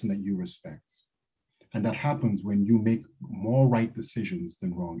a person that you respect. And that happens when you make more right decisions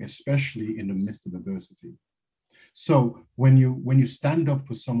than wrong, especially in the midst of adversity. So when you stand up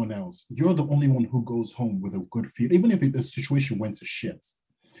for someone else, you're the only one who goes home with a good feel. Even if the situation went to shit,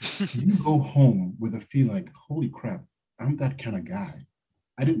 you go home with a feel like, holy crap, I'm that kind of guy.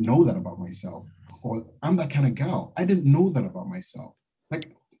 I didn't know that about myself. Or I'm that kind of gal. I didn't know that about myself.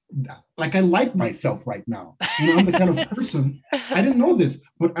 Like I like myself right now. I'm the kind of person, I didn't know this,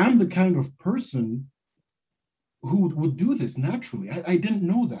 but I'm the kind of person who would do this naturally. I didn't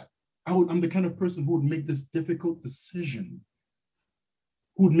know that. I'm the kind of person who would make this difficult decision,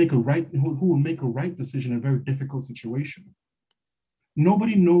 who would make a right decision in a very difficult situation.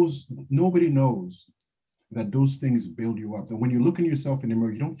 Nobody knows that those things build you up. That when you look in yourself in the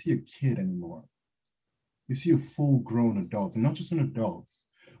mirror, you don't see a kid anymore. You see a full-grown adult, and not just an adult.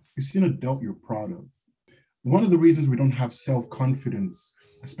 You see an adult you're proud of. One of the reasons we don't have self-confidence,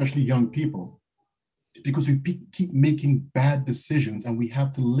 especially young people, is because we keep making bad decisions and we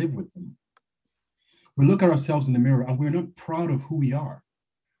have to live with them. We look at ourselves in the mirror and we're not proud of who we are.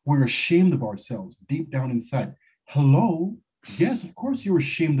 We're ashamed of ourselves deep down inside. Hello? Yes, of course you're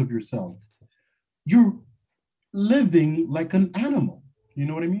ashamed of yourself. You're living like an animal. You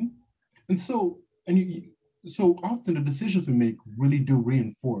know what I mean? And so often the decisions we make really do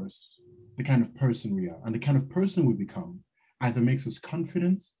reinforce the kind of person we are, and the kind of person we become either makes us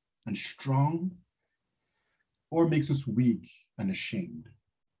confident and strong or makes us weak and ashamed.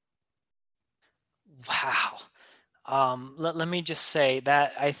 Wow. Let me just say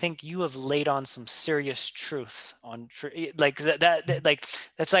that I think you have laid on some serious truth on like like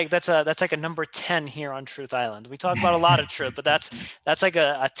that's like a number 10 here on Truth Island. We talk about a lot of truth, but that's like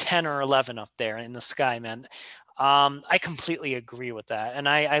a 10 or 11 up there in the sky, man. I completely agree with that. And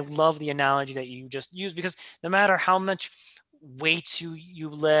I love the analogy that you just used, because no matter how much weight you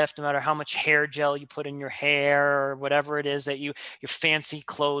lift, no matter how much hair gel you put in your hair or whatever it is that your fancy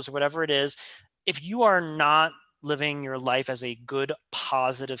clothes or whatever it is, if you are not living your life as a good,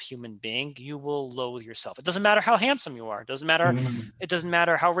 positive human being, you will loathe yourself. It doesn't matter how handsome you are. It doesn't matter. It doesn't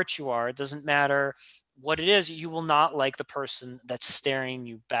matter how rich you are. It doesn't matter what it is. You will not like the person that's staring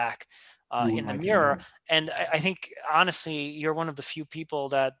you back in the mirror. And I think, honestly, you're one of the few people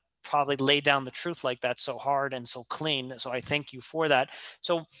that probably lay down the truth like that so hard and so clean. So I thank you for that.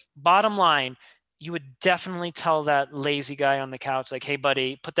 So bottom line, you would definitely tell that lazy guy on the couch, like, hey,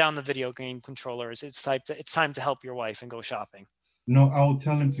 buddy, put down the video game controllers. It's time to help your wife and go shopping. No, I'll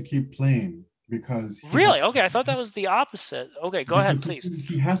tell him to keep playing because really? Okay, I thought that was the opposite. Okay, go ahead, please.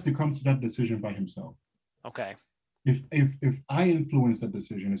 He has to come to that decision by himself. Okay. If I influence that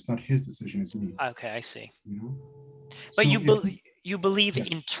decision, it's not his decision, it's me. Okay, I see. You know? But you believe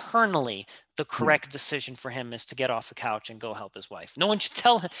internally the correct decision for him is to get off the couch and go help his wife. No one should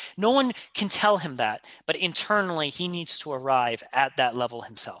tell him. No one can tell him that, but internally he needs to arrive at that level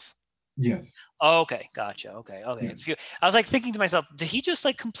himself. Yes. Okay, gotcha. Okay. Yeah. I was like thinking to myself, did he just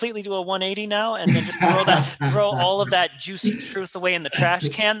like completely do a 180 now and then just throw all of that juicy truth away in the trash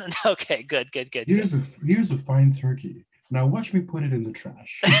can? Okay, good. Here's a fine turkey. Now watch me put it in the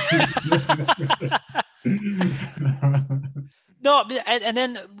trash. No, and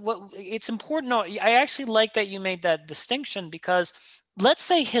then it's important. No, I actually like that you made that distinction, because let's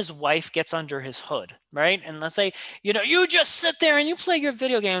say his wife gets under his hood, right? And let's say, you just sit there and you play your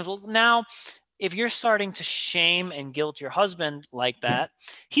video games. Well, now, if you're starting to shame and guilt your husband like that,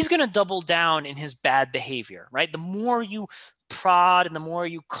 he's going to double down in his bad behavior, right? The more you prod and the more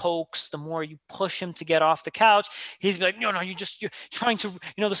you coax, the more you push him to get off the couch, he's like, no, you're trying to,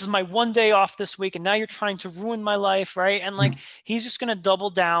 this is my one day off this week, and now you're trying to ruin my life, right? And like, he's just going to double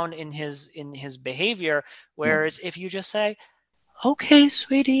down in his behavior. Whereas if you just say, okay,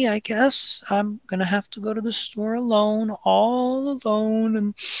 sweetie, I guess I'm going to have to go to the store all alone,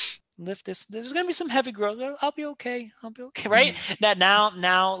 and lift this. There's going to be some heavy growth. I'll be okay, right? That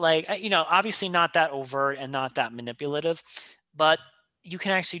now, like, obviously not that overt and not that manipulative, but you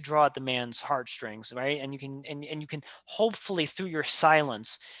can actually draw at the man's heartstrings, right? And you can hopefully, through your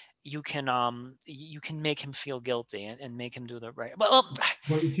silence, you can make him feel guilty and make him do the right. Well,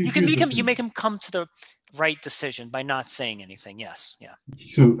 you make him come to the right decision by not saying anything. Yes, yeah.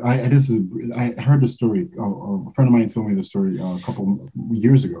 So I heard the story. A friend of mine told me the story a couple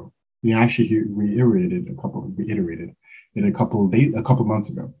years ago. We actually reiterated it a couple months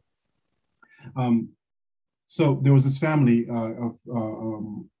ago. So there was this family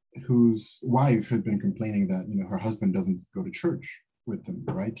whose wife had been complaining that her husband doesn't go to church with them,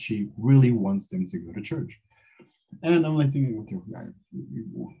 right? She really wants them to go to church. And I'm like thinking, okay,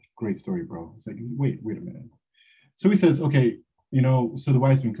 great story, bro. It's like, wait a minute. So he says, okay, so the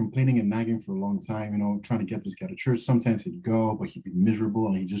wife's been complaining and nagging for a long time, trying to get this guy to church. Sometimes he'd go, but he'd be miserable,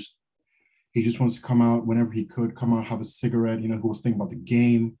 and he just wants to come out whenever he could, come out, have a cigarette, he was thinking about the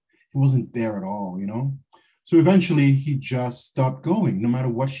game. He wasn't there at all, So eventually he just stopped going. No matter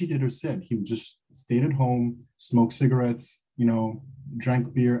what she did or said, he just stayed at home, smoked cigarettes,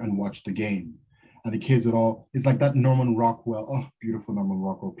 drank beer, and watched the game. And the kids it's like that Norman Rockwell, beautiful Norman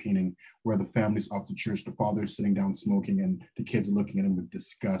Rockwell painting, where the family's off to church, the father's sitting down smoking, and the kids are looking at him with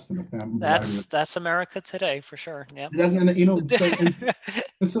disgust, and the family. That's America today, for sure. Yeah.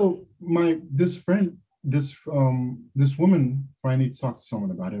 And so this woman finally talked to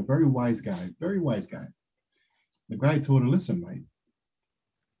someone about it, a very wise guy. The guy told her, listen, Mike,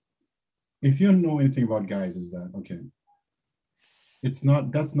 if you don't know anything about guys, is that, okay, that's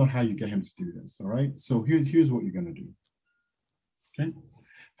not how you get him to do this, all right? So here's what you're going to do, okay?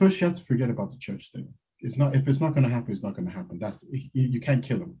 First, you have to forget about the church thing. If it's not going to happen, it's not going to happen. You can't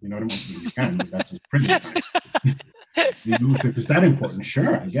kill him, you know what I mean? You can, but that's just prison time. If it's that important,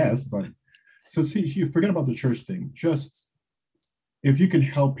 sure, I guess, but so see, you forget about the church thing. Just, if you can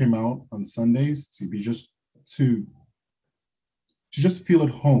help him out on Sundays to just feel at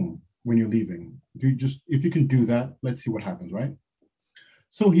home when you're leaving. If you can do that, let's see what happens, right?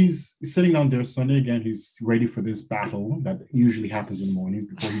 So he's sitting down there Sunday again. He's ready for this battle that usually happens in the mornings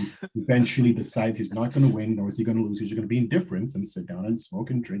before he eventually decides he's not going to win, nor is he going to lose. He's going to be indifferent and sit down and smoke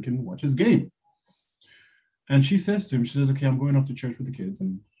and drink and watch his game. And she says to him, okay, I'm going off to church with the kids.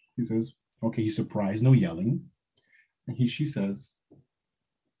 And he says, okay, he's surprised, no yelling. And she says,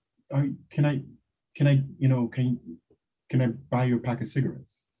 can I buy you a pack of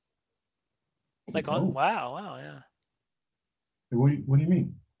cigarettes? It's like, oh, wow, yeah. What do you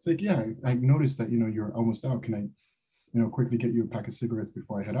mean? It's like, yeah, I noticed that, you're almost out. Can I, quickly get you a pack of cigarettes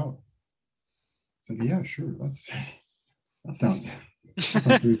before I head out? It's like, yeah, sure. That sounds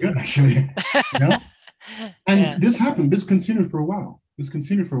pretty good, actually. And this happened. This continued for a while.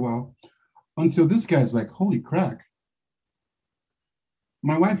 until this guy's like, holy crack,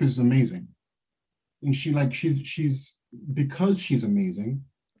 my wife is amazing. And she's because she's amazing,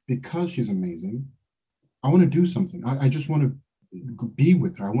 I want to do something. I just want to be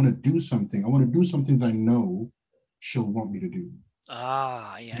with her. I want to do something. I want to do something that I know she'll want me to do.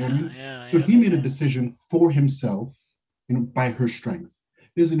 Ah, You know what I yeah, mean? yeah, So yeah. he made a decision for himself, by her strength.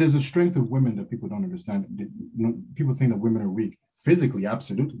 There's a strength of women that people don't understand. People think that women are weak physically.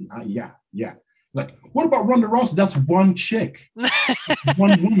 Absolutely, yeah, yeah. Like, what about Ronda Rousey? That's one chick,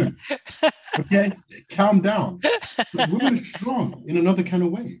 one woman. Okay, calm down. But women are strong in another kind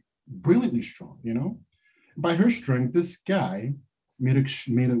of way, brilliantly strong. By her strength, this guy made a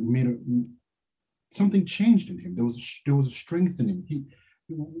something changed in him. There was a strength in him.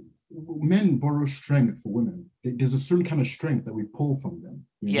 Men borrow strength for women. There's a certain kind of strength that we pull from them.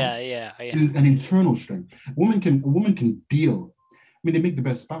 Yeah, yeah, yeah. An internal strength. A woman can deal. I mean, they make the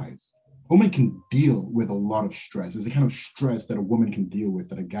best spies. A woman can deal with a lot of stress. There's a kind of stress that a woman can deal with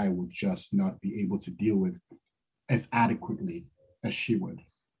that a guy will just not be able to deal with as adequately as she would.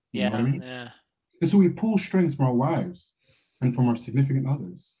 You know what I Yeah, mean? yeah. And so we pull strengths from our wives and from our significant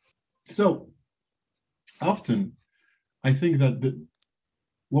others. So often, I think that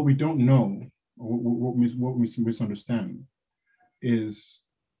what we don't know, or what we misunderstand, is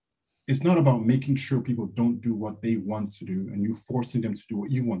it's not about making sure people don't do what they want to do and you forcing them to do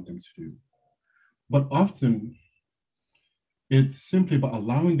what you want them to do. But often it's simply about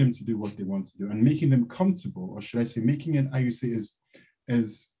allowing them to do what they want to do and making them comfortable, or should I say, making it, how you say, as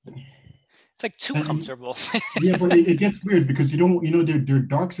It's like too and comfortable. yeah, but it gets weird because there are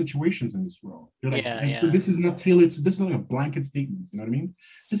dark situations in this world. They're like, Yeah, so yeah. this is not tailored to, this is not like a blanket statement, you know what I mean?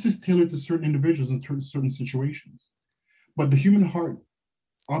 This is tailored to certain individuals and certain situations. But the human heart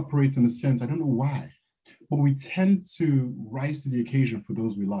operates in a sense, I don't know why, but we tend to rise to the occasion for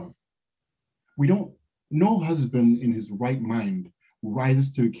those we love. We don't, no husband in his right mind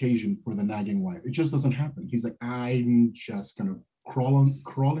rises to occasion for the nagging wife. It just doesn't happen. He's like, I'm just gonna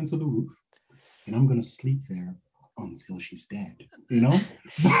crawl into the roof and I'm gonna sleep there until she's dead.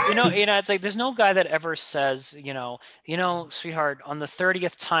 It's like there's no guy that ever says, sweetheart, on the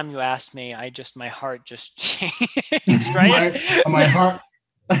 30th time you asked me, my heart just changed, right? my heart.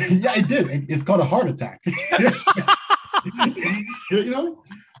 Yeah, I did. It's called a heart attack. you know,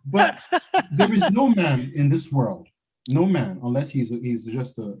 but there is no man in this world, no man, unless he's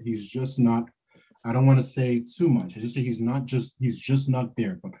just not. I don't want to say too much. I just say he's just not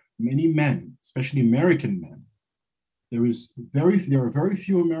there. But many men, especially American men, there are very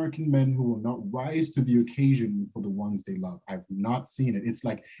few American men who will not rise to the occasion for the ones they love. I've not seen it. It's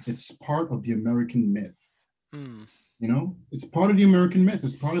like it's part of the American myth. Mm. It's part of the American myth.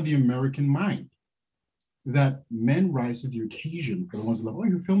 It's part of the American mind that men rise to the occasion for the ones they love. Oh,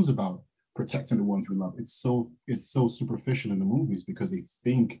 your film's about protecting the ones we love. It's so superficial in the movies because they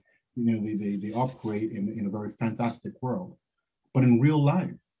think they operate in a very fantastic world, but in real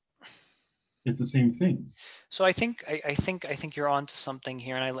life, it's the same thing. So I think you're onto something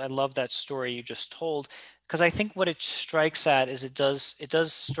here, and I love that story you just told, because I think what it strikes at is it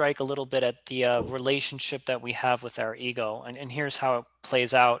does strike a little bit at the relationship that we have with our ego, and here's how it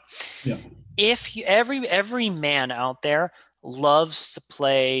plays out. Yeah. If every man out there loves to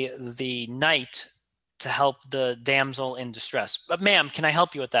play the knight to help the damsel in distress, but ma'am, can I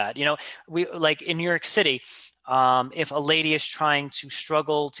help you with that? We like in New York City. If a lady is trying to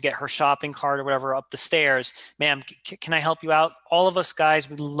struggle to get her shopping cart or whatever up the stairs, ma'am, can I help you out? All of us guys,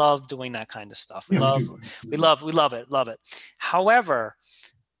 we love doing that kind of stuff. We Yeah, we love, do. we love, we love it, love it. However,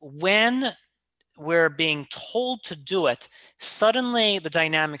 when we're being told to do it, suddenly the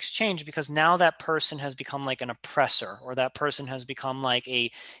dynamics change because now that person has become like an oppressor, or that person has become like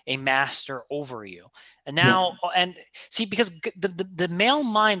a master over you. And Yeah. now, and see, because the male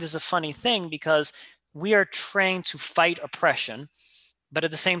mind is a funny thing because we are trained to fight oppression, but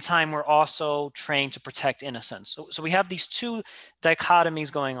at the same time, we're also trained to protect innocence. So we have these two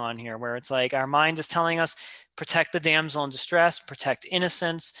dichotomies going on here where it's like our mind is telling us, protect the damsel in distress, protect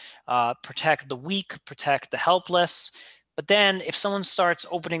innocence, protect the weak, protect the helpless. But then if someone starts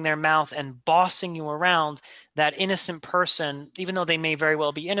opening their mouth and bossing you around, that innocent person, even though they may very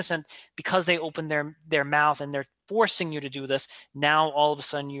well be innocent, because they open their mouth and they're forcing you to do this, now all of a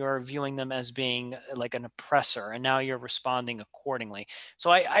sudden you're viewing them as being like an oppressor, and now you're responding accordingly.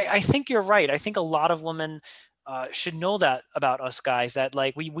 So I think you're right. I think a lot of women should know that about us guys, that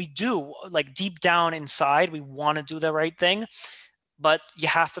like we do, like deep down inside, we want to do the right thing, but you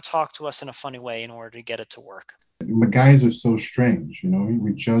have to talk to us in a funny way in order to get it to work. Guys are so strange,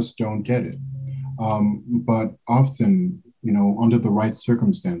 we just don't get it. But often, under the right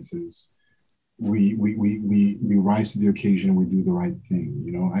circumstances, we rise to the occasion, we do the right thing.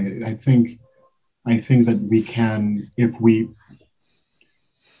 You know, I think that we can, if we,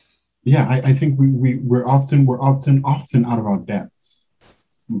 yeah, I think we're often out of our depths,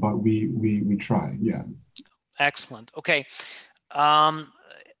 but we try. Yeah. Excellent. Okay. Um,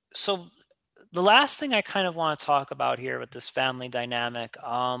 so the last thing I kind of want to talk about here with this family dynamic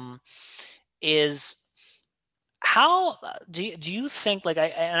is how do you think, like,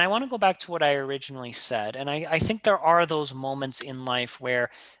 I want to go back to what I originally said, and I think there are those moments in life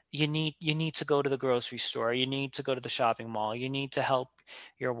where you need to go to the grocery store, you need to go to the shopping mall, you need to help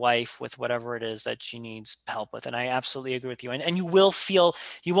your wife with whatever it is that she needs help with, and I absolutely agree with you, and you won't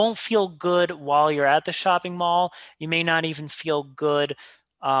feel good while you're at the shopping mall, you may not even feel good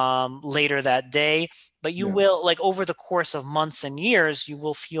later that day, but you Yeah. will, like, over the course of months and years, you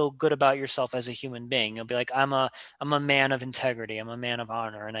will feel good about yourself as a human being. You'll be like, I'm a man of integrity, I'm a man of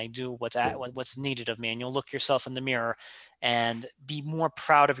honor, and I do what's needed of me. And you'll look yourself in the mirror and be more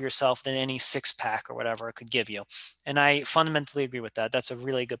proud of yourself than any six pack or whatever it could give you. And I fundamentally agree with that. That's a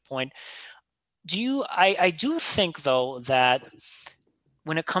really good point. I do think, though, that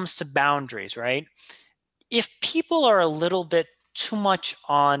when it comes to boundaries, right? If people are a little bit too much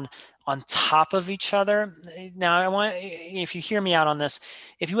on top of each other. Now, if you hear me out on this,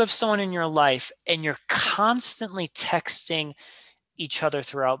 if you have someone in your life and you're constantly texting each other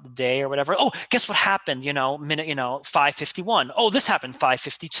throughout the day or whatever, oh, guess what happened, minute, 5:51, oh, this happened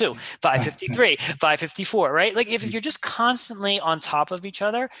 5:52, 5:53, 5:54, right? Like, if you're just constantly on top of each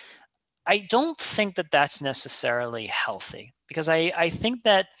other, I don't think that that's necessarily healthy, because I think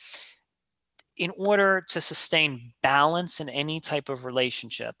that in order to sustain balance in any type of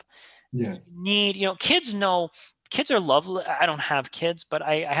relationship, you Yes. need, kids are lovely. I don't have kids, but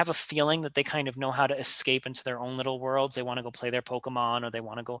I have a feeling that they kind of know how to escape into their own little worlds. They want to go play their Pokemon, or they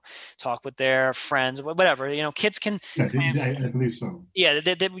want to go talk with their friends, whatever. Kids can Yeah, kind of, I believe so. yeah,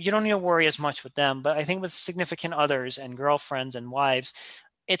 you don't need to worry as much with them. But I think with significant others and girlfriends and wives,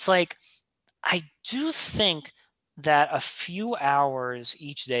 it's like, I do think that a few hours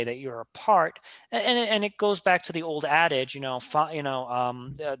each day that you're apart, and it goes back to the old adage,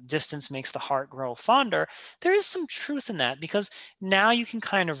 distance makes the heart grow fonder. There is some truth in that, because now you can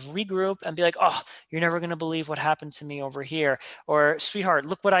kind of regroup and be like, oh, you're never going to believe what happened to me over here, or sweetheart,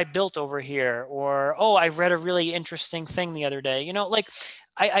 look what I built over here, or oh, I read a really interesting thing the other day. Like,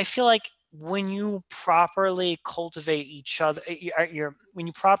 I feel like when you properly cultivate each other, when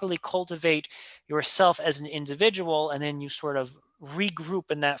you properly cultivate yourself as an individual, and then you sort of regroup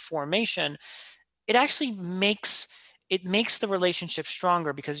in that formation, it actually makes the relationship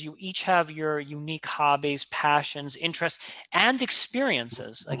stronger, because you each have your unique hobbies, passions, interests, and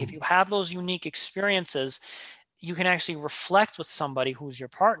experiences. Like, if you have those unique experiences, you can actually reflect with somebody who's your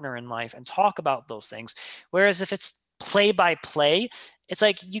partner in life and talk about those things. Whereas if it's play by play, it's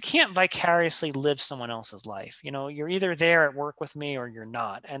like you can't vicariously live someone else's life. You're either there at work with me or you're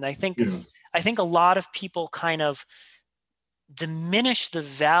not. And Yes. I think a lot of people kind of diminish the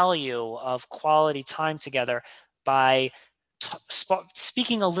value of quality time together by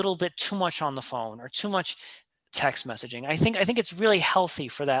speaking a little bit too much on the phone or too much text messaging. I think it's really healthy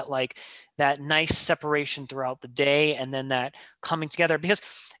for that, like, that nice separation throughout the day, and then that coming together, because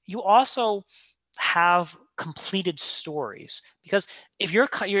you also have completed stories. Because if you're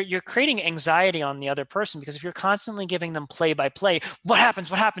creating anxiety on the other person, because if you're constantly giving them play by play, what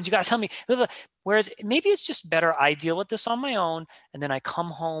happens, you gotta tell me, blah, blah. Whereas maybe it's just better I deal with this on my own, and then I come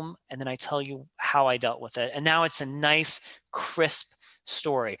home and then I tell you how I dealt with it, and now it's a nice, crisp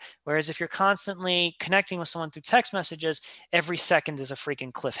story. Whereas if you're constantly connecting with someone through text messages, every second is a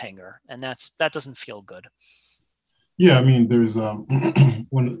freaking cliffhanger, and that doesn't feel good. Yeah, I mean, there's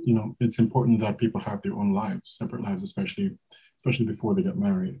one, it's important that people have their own lives, separate lives, especially before they get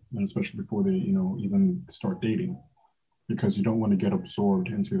married, and especially before they, even start dating, because you don't want to get absorbed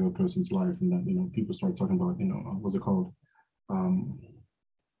into the other person's life, and that, people start talking about, what's it called, um,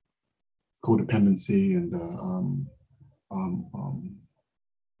 codependency, and um, um,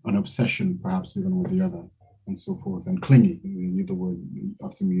 an obsession, perhaps even with the other, and so forth, and clingy. The word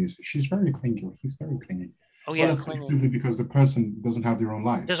often used. She's very clingy, or he's very clingy. Oh Well, yeah, that's clingy. simply because the person doesn't have their own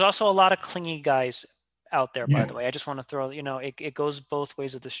life. There's also a lot of clingy guys out there, by Yeah. the way. I just want to throw, it goes both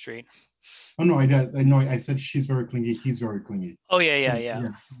ways of the street. Oh no, I know. I said she's very clingy. He's very clingy. Oh yeah, yeah, So yeah.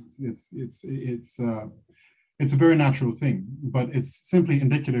 yeah, it's a very natural thing, but it's simply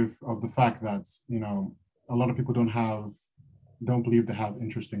indicative of the fact that a lot of people don't believe they have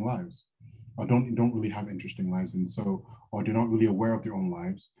interesting lives, or don't really have interesting lives, and so, or they're not really aware of their own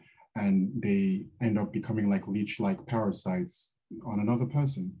lives, and they end up becoming like leech-like parasites on another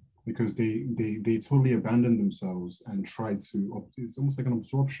person. because they totally abandon themselves and try to. It's almost like an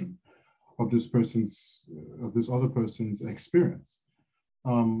absorption of this other person's experience.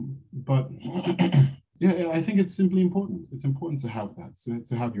 But yeah, I think it's simply important. It's important to have that,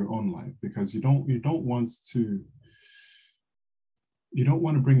 to have your own life, because you don't want to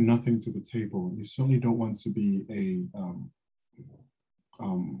bring nothing to the table. You certainly don't want to be a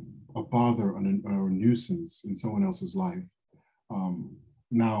bother or a nuisance in someone else's life. Um,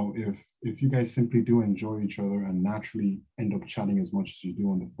 Now, if you guys simply do enjoy each other and naturally end up chatting as much as you do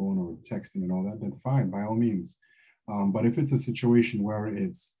on the phone or texting and all that, then fine, by all means. But if it's a situation where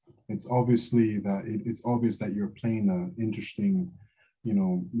it's it's obvious that you're playing an interesting,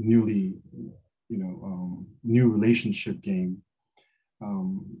 new relationship game,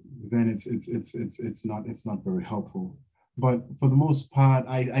 then it's not very helpful. But for the most part,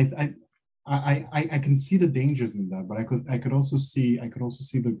 I can see the dangers in that, but I could also see I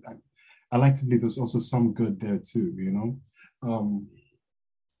like to believe there's also some good there too, you know.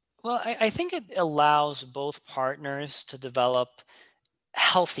 Well, I think it allows both partners to develop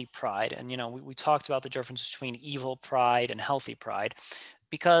healthy pride. And, we talked about the difference between evil pride and healthy pride,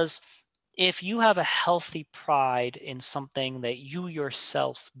 because if you have a healthy pride in something that you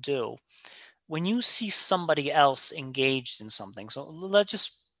yourself do, when you see somebody else engaged in something, so let's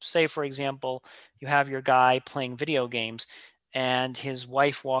just say, for example, you have your guy playing video games and his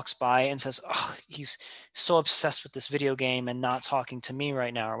wife walks by and says, "Oh, he's so obsessed with this video game and not talking to me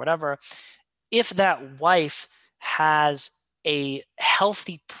right now," or whatever. If that wife has a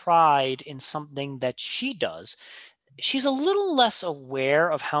healthy pride in something that she does, she's a little less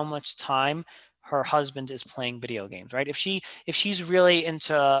aware of how much time her husband is playing video games, right? If she's really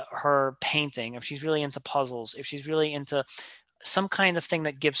into her painting, if she's really into puzzles, if she's really into some kind of thing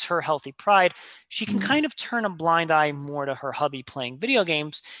that gives her healthy pride, she can Mm. kind of turn a blind eye more to her hubby playing video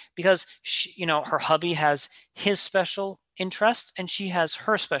games, because her hubby has his special interest and she has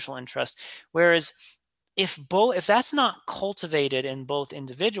her special interest. Whereas if that's not cultivated in both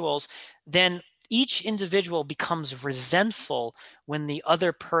individuals, then each individual becomes resentful when the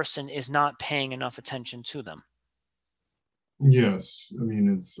other person is not paying enough attention to them. Yes, I mean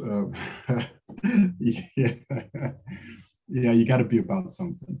it's yeah, yeah. You got to be about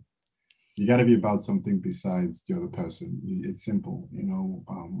something. You got to be about something besides the other person. It's simple, you know.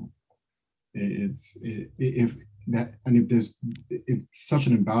 If that and if such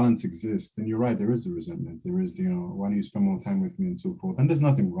an imbalance exists, then you're right. There is a resentment. There is, why don't you spend more time with me and so forth. And there's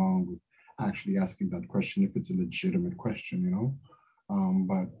nothing wrong with actually asking that question if it's a legitimate question, you know.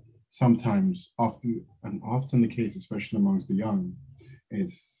 But sometimes, often the case, especially amongst the young,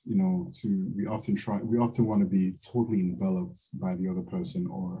 it's to we often want to be totally enveloped by the other person,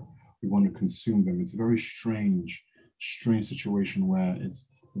 or we want to consume them. It's a very strange situation where it's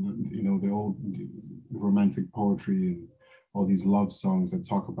the old romantic poetry and all these love songs that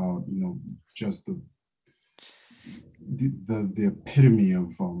talk about just the epitome of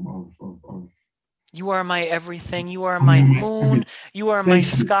You are my everything. You are my moon. You are my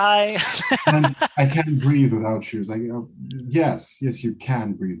thank you. sky. And I can't breathe without you. It's like, yes, you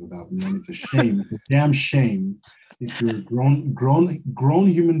can breathe without me, and it's a shame. It's a damn shame if you're a grown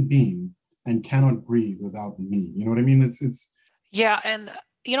human being and cannot breathe without me. You know what I mean? It's Yeah, and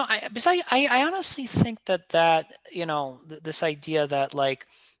I honestly think that this idea that, like,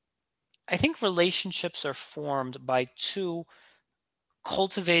 I think relationships are formed by two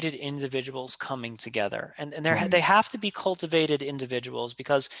cultivated individuals coming together, and right. they have to be cultivated individuals,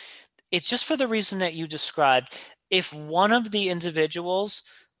 because it's just for the reason that you described. If one of the individuals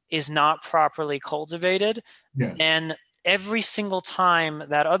is not properly cultivated, Yes. then every single time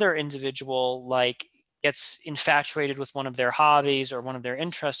that other individual, like, gets infatuated with one of their hobbies or one of their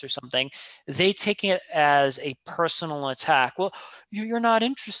interests or something, they take it as a personal attack. Well, you're not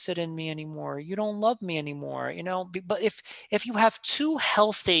interested in me anymore. You don't love me anymore. But if you have two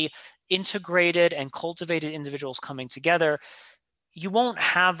healthy, integrated, and cultivated individuals coming together, you won't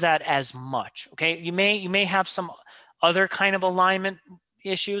have that as much. Okay, you may have some other kind of alignment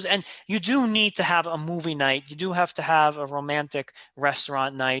issues, and you do need to have a movie night, you do have to have a romantic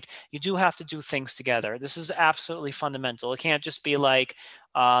restaurant night, you do have to do things together. This is absolutely fundamental. It can't just be like,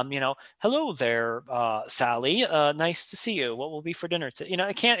 hello there, Sally, nice to see you, what will be for dinner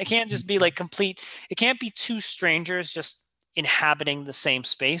it can't just be like complete. It can't be two strangers just inhabiting the same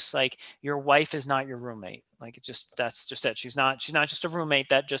space. Like, your wife is not your roommate. Like, that's just it. She's not just a roommate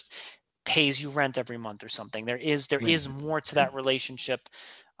that just pays you rent every month or something. There is more to that relationship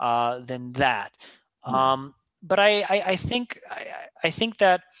than that. Right. But I think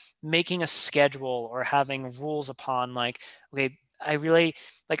that making a schedule or having rules upon, like, okay, I really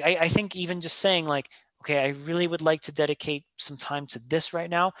like, I think even just saying like, okay, I really would like to dedicate some time to this right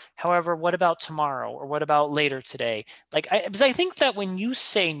now. However, what about tomorrow, or what about later today? Like, because I think that when you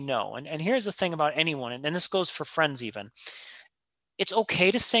say no, and here's the thing about anyone, and this goes for friends even, it's okay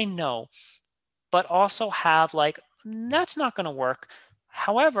to say no, but also have like, that's not going to work.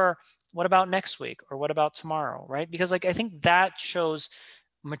 However, what about next week, or what about tomorrow, right? Because like, I think that shows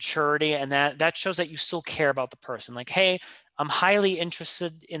maturity, and that shows that you still care about the person. Like, hey, I'm highly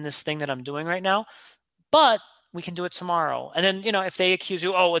interested in this thing that I'm doing right now, but we can do it tomorrow. And then, if they accuse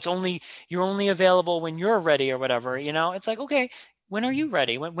you, oh, you're only available when you're ready or whatever, it's like, okay, when are you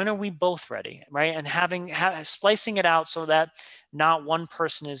ready? When are we both ready? Right. And splicing it out so that not one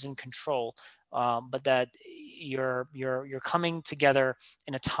person is in control, but that you're coming together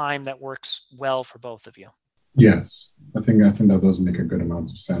in a time that works well for both of you. Yes, I think that does make a good amount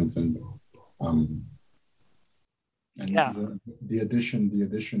of sense, um, Yeah. the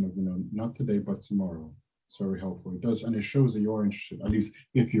addition of not today but tomorrow. It's very helpful. It does, and it shows that you're interested. At least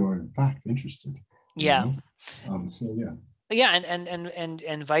if you're in fact interested. You Yeah. know. So yeah. Yeah,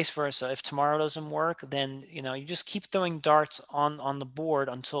 and vice versa. If tomorrow doesn't work, then you just keep throwing darts on the board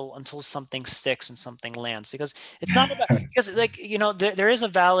until something sticks and something lands. Because it's not about, because like there is a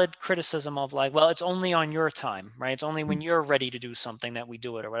valid criticism of like, well, it's only on your time, right? It's only when you're ready to do something that we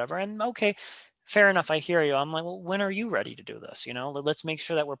do it or whatever. And okay, fair enough, I hear you. I'm like, well, when are you ready to do this? Let's make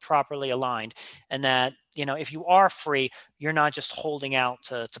sure that we're properly aligned, and that if you are free, you're not just holding out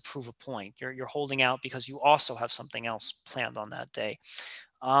to prove a point. You're holding out because you also have something else planned on that day.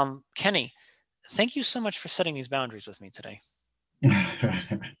 Kenny, thank you so much for setting these boundaries with me today.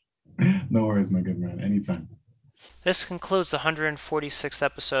 No worries, my good man. Anytime. This concludes the 146th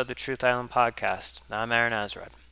episode of the Truth Island podcast. I'm Aaron Azrod.